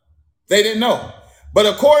 They didn't know. But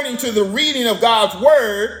according to the reading of God's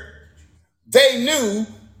word, they knew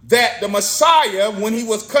that the Messiah, when he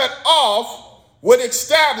was cut off, would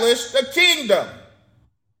establish the kingdom.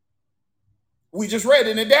 We just read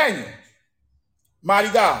it in Daniel. Mighty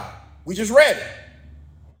God. We just read it.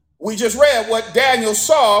 We just read what Daniel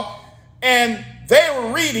saw, and they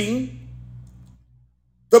were reading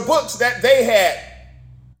the books that they had.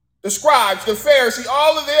 The scribes, the Pharisees,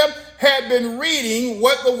 all of them had been reading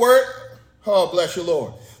what the word, oh, bless you,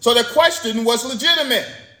 Lord. So the question was legitimate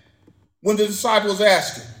when the disciples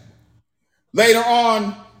asked it. Later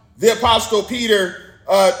on, the apostle Peter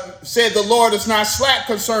said the Lord is not slack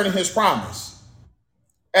concerning his promise,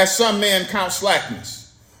 as some men count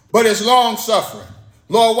slackness, but is long suffering.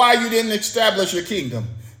 Lord, why you didn't establish your kingdom?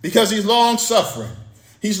 Because he's long suffering.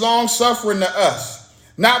 He's long suffering to us,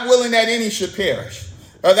 not willing that any should perish.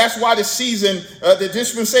 That's why the season, the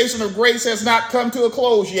dispensation of grace has not come to a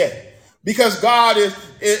close yet, because God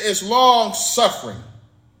is long suffering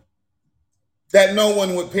that no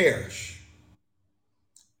one would perish,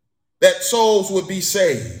 that souls would be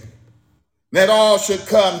saved, that all should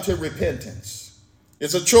come to repentance.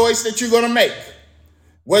 It's a choice that you're going to make,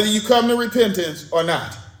 whether you come to repentance or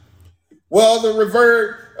not. Well,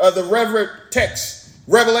 the reverend text,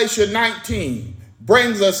 Revelation 19,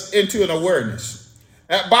 brings us into an awareness.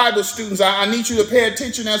 Bible students, I need you to pay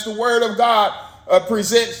attention as the word of God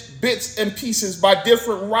presents bits and pieces by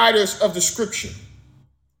different writers of the scripture.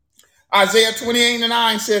 Isaiah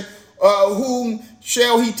 28:9 said, whom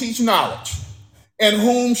shall he teach knowledge? And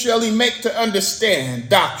whom shall he make to understand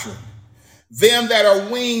doctrine? Them that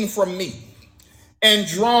are weaned from meat and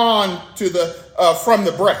drawn to from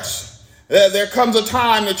the breast. There comes a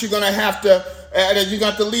time that you're going to have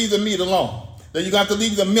to leave the meat alone. That you're going to have to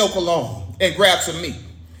leave the milk alone and grab some meat.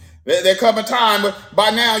 There come a time, but by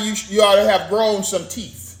now you ought to have grown some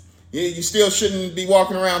teeth. You still shouldn't be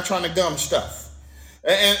walking around trying to gum stuff.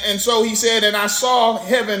 And so he said, and I saw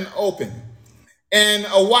heaven open and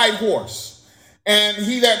a white horse, and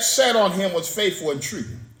he that sat on him was faithful and true.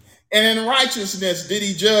 And in righteousness did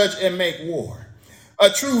he judge and make war. A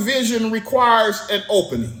true vision requires an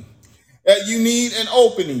opening. You need an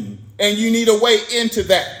opening, and you need a way into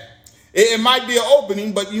that. It might be an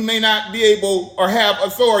opening, but you may not be able or have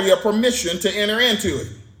authority or permission to enter into it.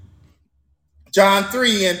 John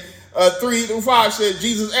 3 and 3-5 said,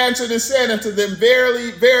 Jesus answered and said unto them,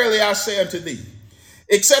 verily, verily, I say unto thee,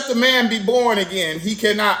 except a man be born again, he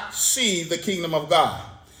cannot see the kingdom of God.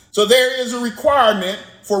 So there is a requirement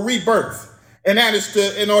for rebirth, and that is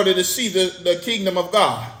in order to see the kingdom of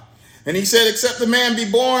God. And he said, except a man be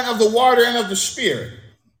born of the water and of the Spirit,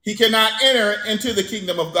 he cannot enter into the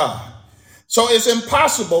kingdom of God. So it's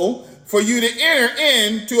impossible for you to enter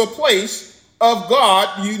into a place of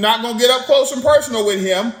God. You're not going to get up close and personal with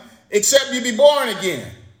him, except you be born again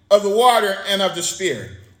of the water and of the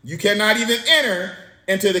Spirit. You cannot even enter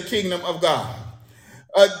into the kingdom of God.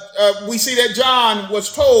 We see that John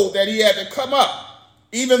was told that he had to come up,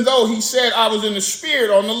 even though he said, I was in the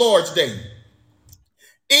Spirit on the Lord's day.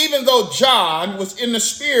 Even though John was in the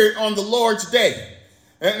Spirit on the Lord's day.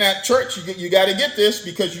 And at church, you got to get this,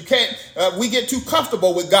 because you can't, we get too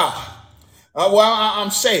comfortable with God.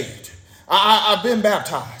 I'm saved. I've been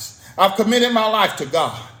baptized. I've committed my life to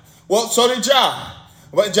God. Well, so did John.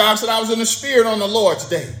 But John said, I was in the Spirit on the Lord's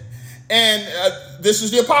day. And this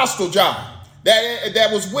is the Apostle John that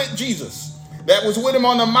was with Jesus. that was with him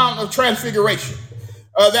on the mountain of transfiguration,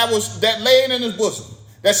 that laying in his bosom,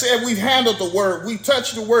 that said, we've handled the word, we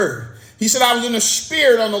touched the word. He said, I was in the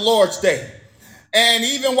spirit on the Lord's day. And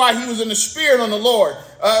even while he was in the spirit on the Lord,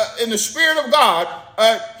 in the spirit of God,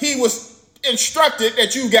 he was instructed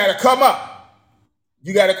that you got to come up.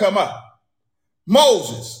 You got to come up.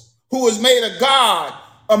 Moses, who was made a God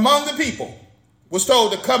among the people, was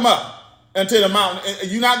told to come up into the mountain.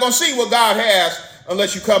 You're not going to see what God has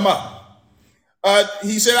unless you come up.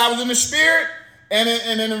 He said, I was in the spirit, and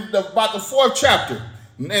in about the 4th chapter,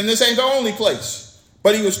 and this ain't the only place,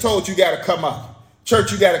 but he was told you got to come up.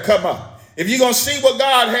 Church, you got to come up. If you're going to see what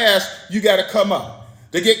God has, you got to come up.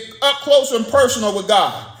 To get up close and personal with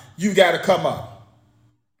God, you got to come up.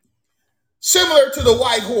 Similar to the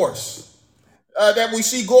white horse that we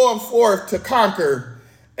see going forth to conquer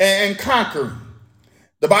and conquering.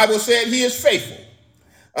 The Bible said he is faithful.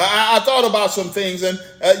 I thought about some things, and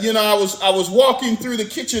I was walking through the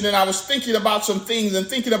kitchen, and I was thinking about some things, and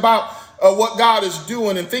thinking about what God is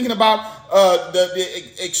doing, and thinking about the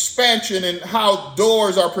expansion and how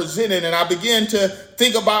doors are presented. And I began to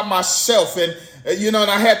think about myself, and and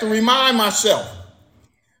I had to remind myself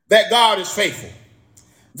that God is faithful,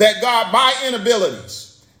 that my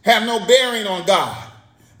inabilities have no bearing on God,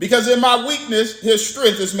 because in my weakness, his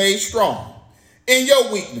strength is made strong. In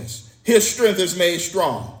your weakness, his strength is made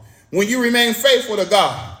strong. When you remain faithful to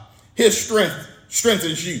God, his strength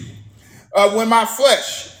strengthens you. When my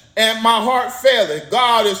flesh and my heart faileth,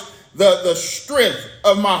 God is the strength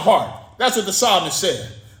of my heart. That's what the psalmist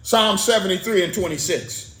said. Psalm 73 and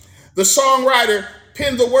 26. The songwriter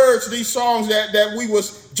penned the words to these songs that we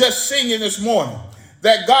was just singing this morning.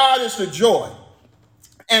 That God is the joy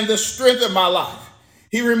and the strength of my life.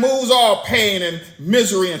 He removes all pain and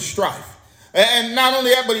misery and strife. And not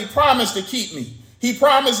only that, but he promised to keep me. He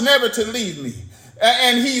promised never to leave me.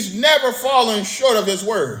 And he's never fallen short of his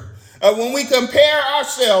word. When we compare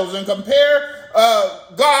ourselves and compare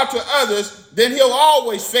God to others, then he'll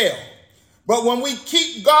always fail. But when we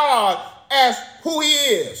keep God as who he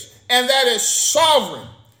is, and that is sovereign,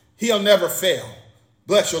 he'll never fail.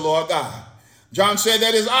 Bless you, Lord God. John said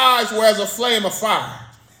that his eyes were as a flame of fire,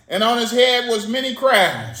 and on his head was many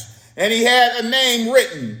crowns, and he had a name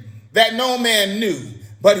written that no man knew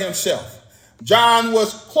but himself. John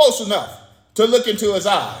was close enough to look into his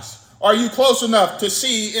eyes. Are you close enough to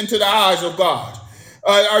see into the eyes of God?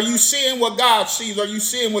 Are you seeing what God sees? Are you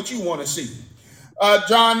seeing what you want to see?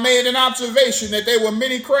 John made an observation that there were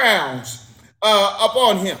many crowns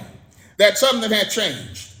upon him, that something had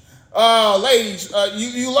changed. Ladies,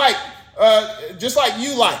 you like, just like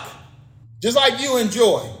you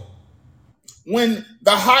enjoy when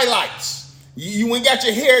the highlights, you went and got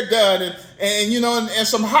your hair done, and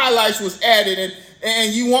some highlights was added,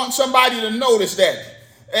 and you want somebody to notice that,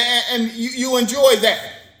 and you enjoy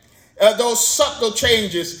that. Those subtle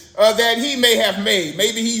changes that he may have made.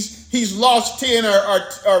 Maybe he's lost 10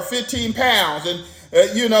 or 15 pounds, and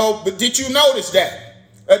but did you notice that?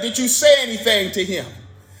 Did you say anything to him?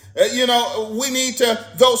 We need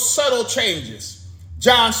those subtle changes.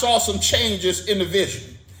 John saw some changes in the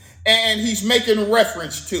vision, and he's making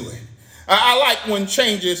reference to it. I like when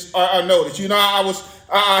changes are noticed.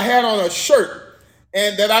 I had on a shirt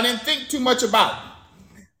and that I didn't think too much about,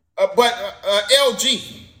 but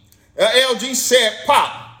LG said,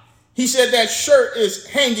 "Pop," he said, "that shirt is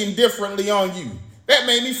hanging differently on you." That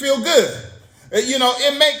made me feel good.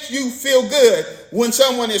 It makes you feel good when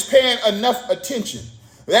someone is paying enough attention.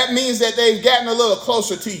 That means that they've gotten a little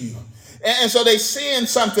closer to you. And so they're seeing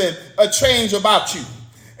something, a change about you.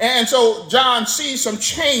 And so John sees some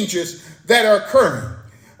changes that are occurring.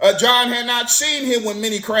 John had not seen him with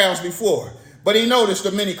many crowns before, but he noticed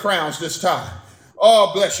the many crowns this time.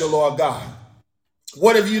 Oh, bless you, Lord God.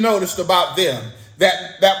 What have you noticed about them,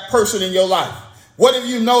 that person in your life? What have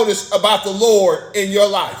you noticed about the Lord in your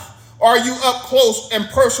life? Are you up close and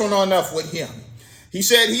personal enough with him? He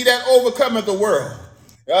said, he that overcometh the world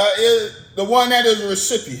is the one that is a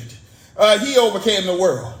recipient. He overcame the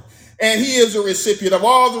world, and he is a recipient of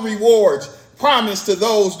all the rewards promised to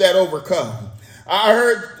those that overcome. I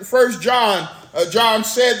heard 1 John, John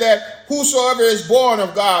said that whosoever is born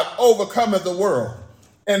of God overcometh the world.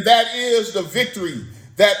 And that is the victory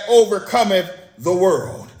that overcometh the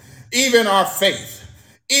world. Even our faith.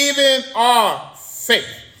 Even our faith.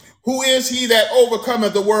 Who is he that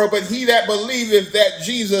overcometh the world, but he that believeth that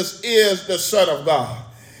Jesus is the Son of God?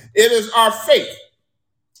 It is our faith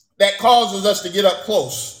that causes us to get up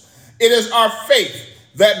close. It is our faith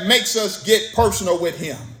that makes us get personal with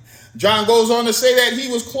him. John goes on to say that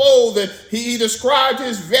he was clothed, and he described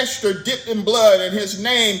his vesture dipped in blood, and his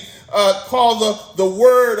name called the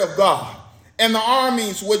Word of God. and the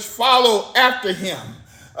armies which followed after him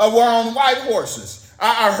were on white horses.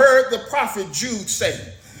 I heard the prophet Jude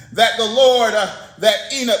say that the Lord,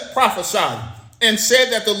 that Enoch prophesied and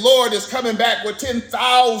said that the Lord is coming back with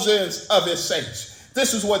 10,000s of his saints.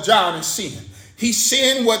 This is what John is seeing. He's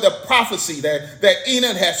seeing what the prophecy that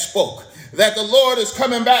Enoch has spoke, that the Lord is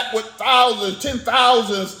coming back with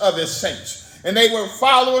 10,000s of his saints. And they were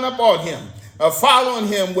following upon him,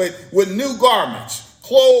 with new garments,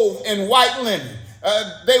 clothed in white linen.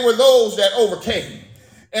 They were those that overcame.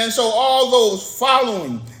 And so all those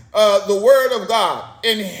following the word of God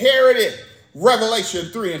inherited Revelation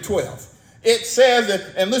 3 and 12. It says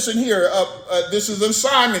that, and listen here, this is an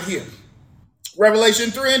assignment here. Revelation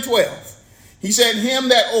 3 and 12. He said, him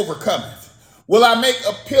that overcometh will I make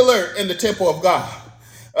a pillar in the temple of God.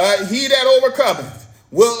 He that overcometh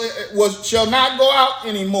shall not go out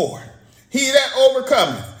anymore. He that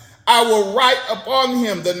overcometh, I will write upon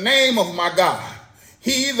him the name of my God.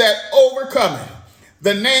 He that overcometh,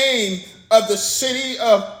 the name of the city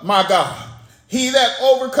of my God. He that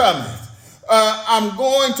overcometh, I'm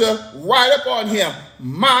going to write upon him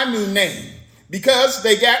my new name, because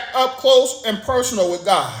they got up close and personal with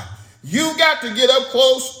God. You got to get up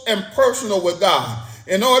close and personal with God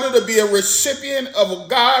in order to be a recipient of what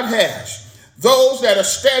God has. Those that are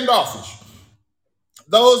standoffish,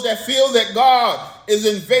 those that feel that God is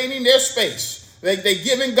invading their space, they're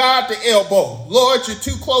giving God the elbow. Lord, you're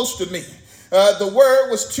too close to me. The word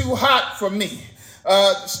was too hot for me.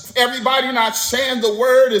 Everybody not saying the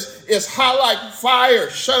word is hot like fire,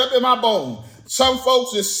 shut up in my bone. Some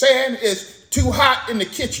folks is saying it's too hot in the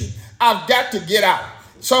kitchen. I've got to get out.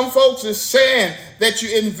 Some folks is saying that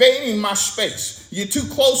you're invading my space. You're too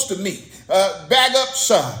close to me. Back up,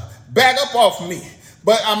 son. Back up off me.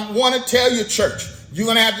 But I want to tell you, church, you're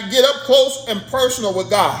going to have to get up close and personal with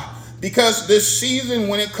God, because this season,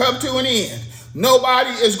 when it comes to an end,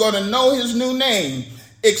 nobody is going to know his new name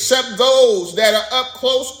except those that are up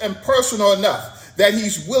close and personal enough that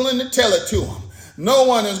he's willing to tell it to them. No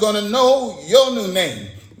one is going to know your new name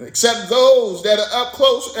except those that are up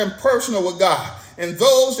close and personal with God, and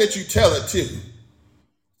those that you tell it to.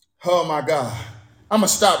 Oh my God. I'm going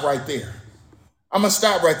to stop right there.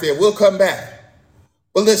 We'll come back.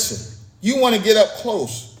 But listen, you want to get up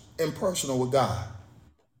close and personal with God.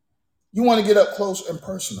 You want to get up close and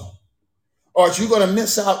personal, or you're going to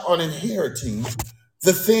miss out on inheriting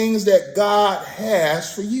the things that God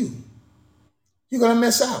has for you. You're going to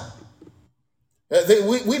miss out.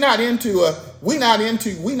 We're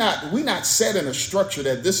not set in a structure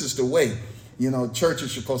that this is the way, church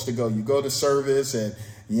is supposed to go. You go to service and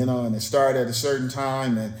it start at a certain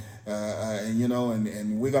time and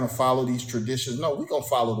we're going to follow these traditions. No, we're going to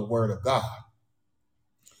follow the word of God.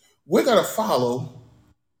 We're going to follow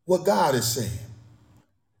what God is saying.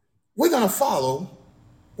 We're going to follow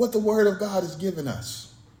what the word of God has given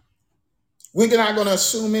us. We're not going to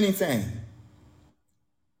assume anything,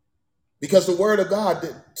 because the word of God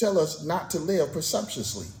tell us not to live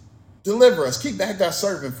presumptuously. Deliver us. Keep back thy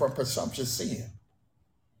servant from presumptuous sin.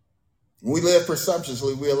 When we live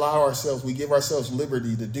presumptuously, we give ourselves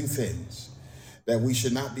liberty to do things that we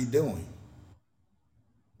should not be doing.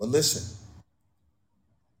 But listen,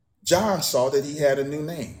 John saw that he had a new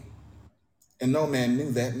name, and no man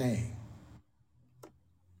knew that name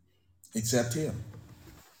except him.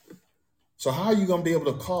 So how are you going to be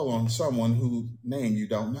able to call on someone whose name you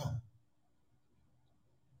don't know?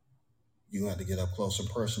 You have to get up close and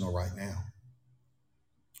personal right now.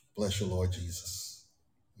 Bless you, Lord Jesus,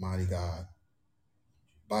 mighty God.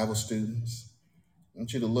 Bible students, I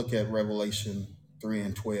want you to look at Revelation 3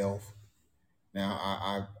 and 12.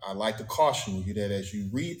 Now, I like to caution you that as you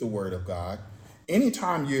read the word of God,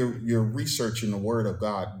 anytime you're researching the word of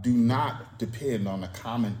God, do not depend on the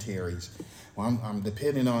commentaries. Well, I'm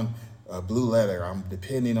depending on Blue Letter. I'm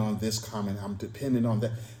depending on this comment. I'm depending on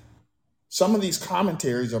that. Some of these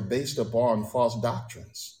commentaries are based upon false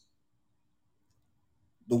doctrines.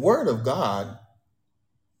 The word of God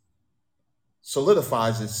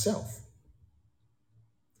solidifies itself.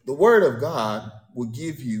 The word of God will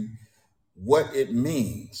give you what it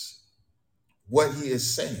means, what he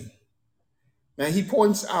is saying. Now he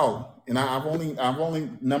points out, and I've only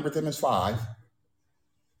numbered them as 5.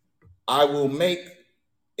 I will make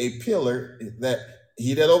a pillar that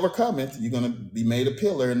he that overcometh, you're going to be made a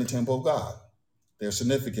pillar in the temple of God. There's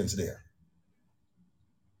significance there.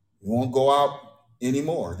 You won't go out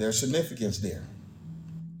anymore. There's significance there.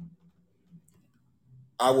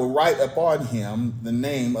 I will write upon him the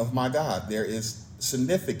name of my God. There is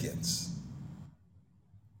significance.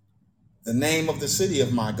 The name of the city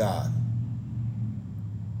of my God.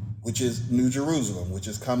 which is New Jerusalem, which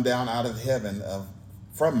has come down out of heaven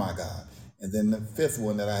from my God. And then the fifth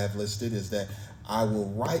one that I have listed is that I will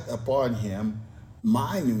write upon him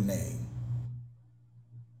my new name.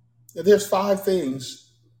 Now, there's 5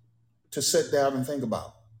 things to sit down and think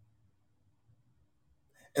about.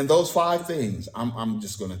 And those 5 things, I'm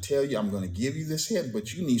just going to tell you, I'm going to give you this hint,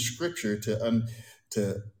 but you need scripture to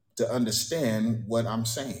understand what I'm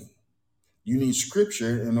saying. You need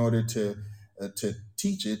scripture in order to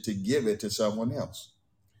teach it, to give it to someone else.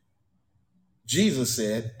 Jesus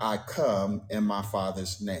said, I come in my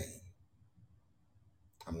Father's name.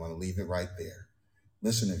 I'm going to leave it right there.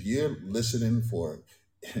 Listen, if you're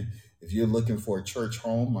looking for a church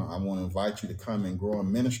home, I want to invite you to come and grow in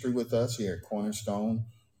ministry with us here at Cornerstone,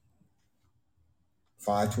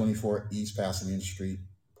 524 East Pasadena Street,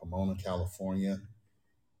 Pomona, California,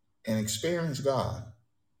 and experience God,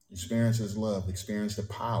 experience his love, experience the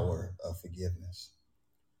power of forgiveness.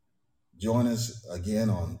 Join us again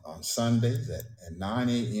on Sundays at 9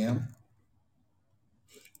 a.m.,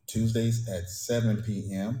 Tuesdays at 7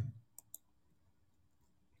 p.m.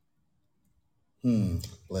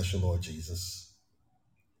 Bless you, Lord Jesus.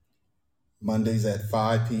 Mondays at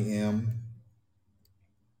 5 p.m.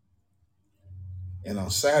 and on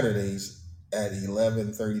Saturdays at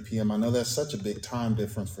 11:30 p.m. I know that's such a big time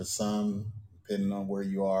difference for some, depending on where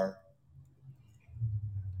you are.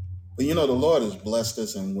 But the Lord has blessed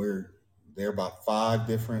us, and there are about 5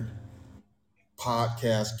 different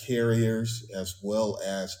podcast carriers, as well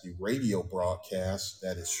as the radio broadcast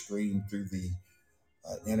that is streamed through the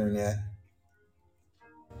internet.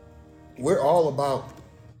 We're all about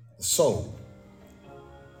the soul.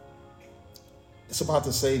 It's about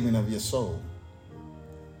the saving of your soul.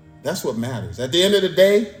 That's what matters. At the end of the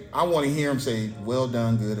day, I want to hear him say, well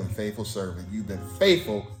done, good and faithful servant. You've been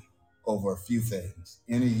faithful over a few things.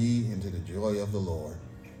 Enter ye into the joy of the Lord.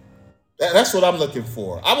 That's what I'm looking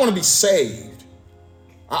for. I want to be saved.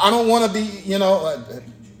 I don't want to be,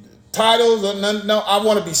 titles or none. No, I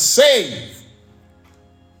want to be saved.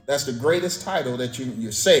 That's the greatest title, that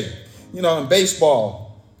you're saved. In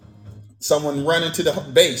baseball, someone run into the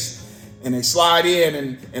base and they slide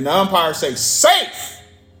in and the umpire say, safe.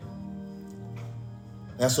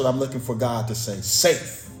 That's what I'm looking for God to say.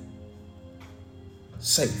 Safe.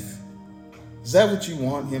 Safe. Is that what you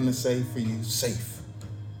want him to say for you? Safe.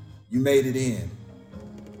 You made it in.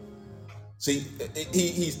 See,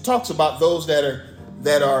 he talks about those that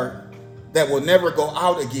will never go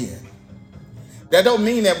out again. That don't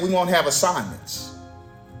mean that we won't have assignments.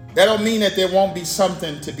 That don't mean that there won't be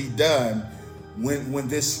something to be done when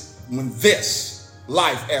this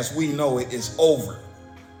life as we know it is over.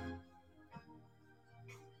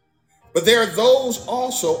 But there are those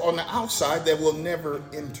also on the outside that will never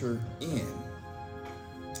enter in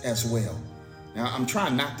as well. Now, I'm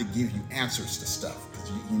trying not to give you answers to stuff, because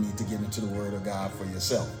you need to get into the Word of God for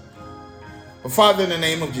yourself. But Father, in the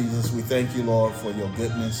name of Jesus, we thank you, Lord, for your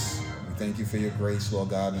goodness. We thank you for your grace, Lord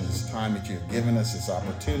God, in this time that you have given us, this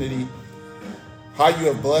opportunity. How you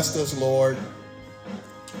have blessed us, Lord,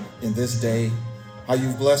 in this day. How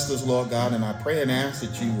you've blessed us, Lord God, and I pray and ask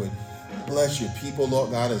that you would bless your people,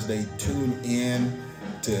 Lord God, as they tune in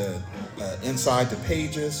to Inside the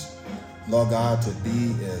Pages, Lord God, to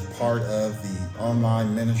be as part of the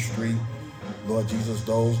online ministry. Lord Jesus,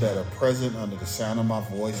 those that are present under the sound of my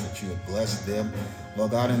voice, that you have blessed them,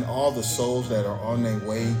 Lord God, and all the souls that are on their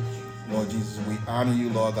way. Lord Jesus, we honor you,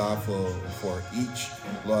 Lord God, for each,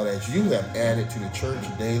 Lord, as you have added to the church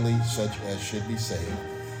daily, such as should be saved.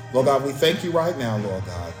 Lord God, we thank you right now, Lord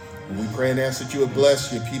God. We pray and ask that you would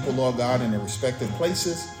bless your people, Lord God, in their respective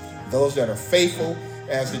places. Those that are faithful,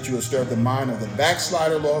 ask that you would stir up the mind of the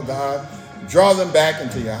backslider, Lord God. Draw them back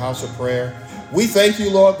into your house of prayer. We thank you,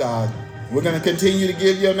 Lord God. We're going to continue to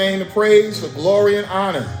give your name the praise, the glory, and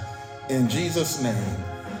honor in Jesus' name.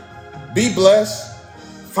 Be blessed.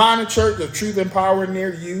 Find a church of truth and power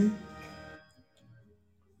near you.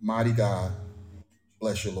 Mighty God,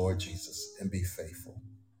 bless you, Lord Jesus, and be faithful.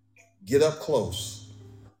 Get up close.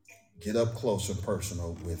 Get up close and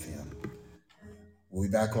personal with him. We'll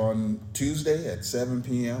be back on Tuesday at 7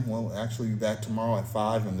 p.m. We'll actually be back tomorrow at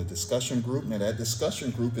 5 in the discussion group. Now, that discussion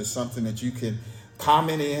group is something that you can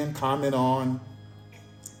comment on,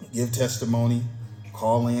 give testimony,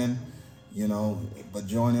 call in, but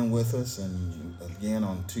join in with us. And again,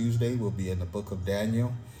 on Tuesday, we'll be in the book of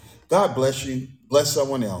Daniel. God bless you. Bless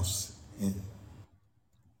someone else.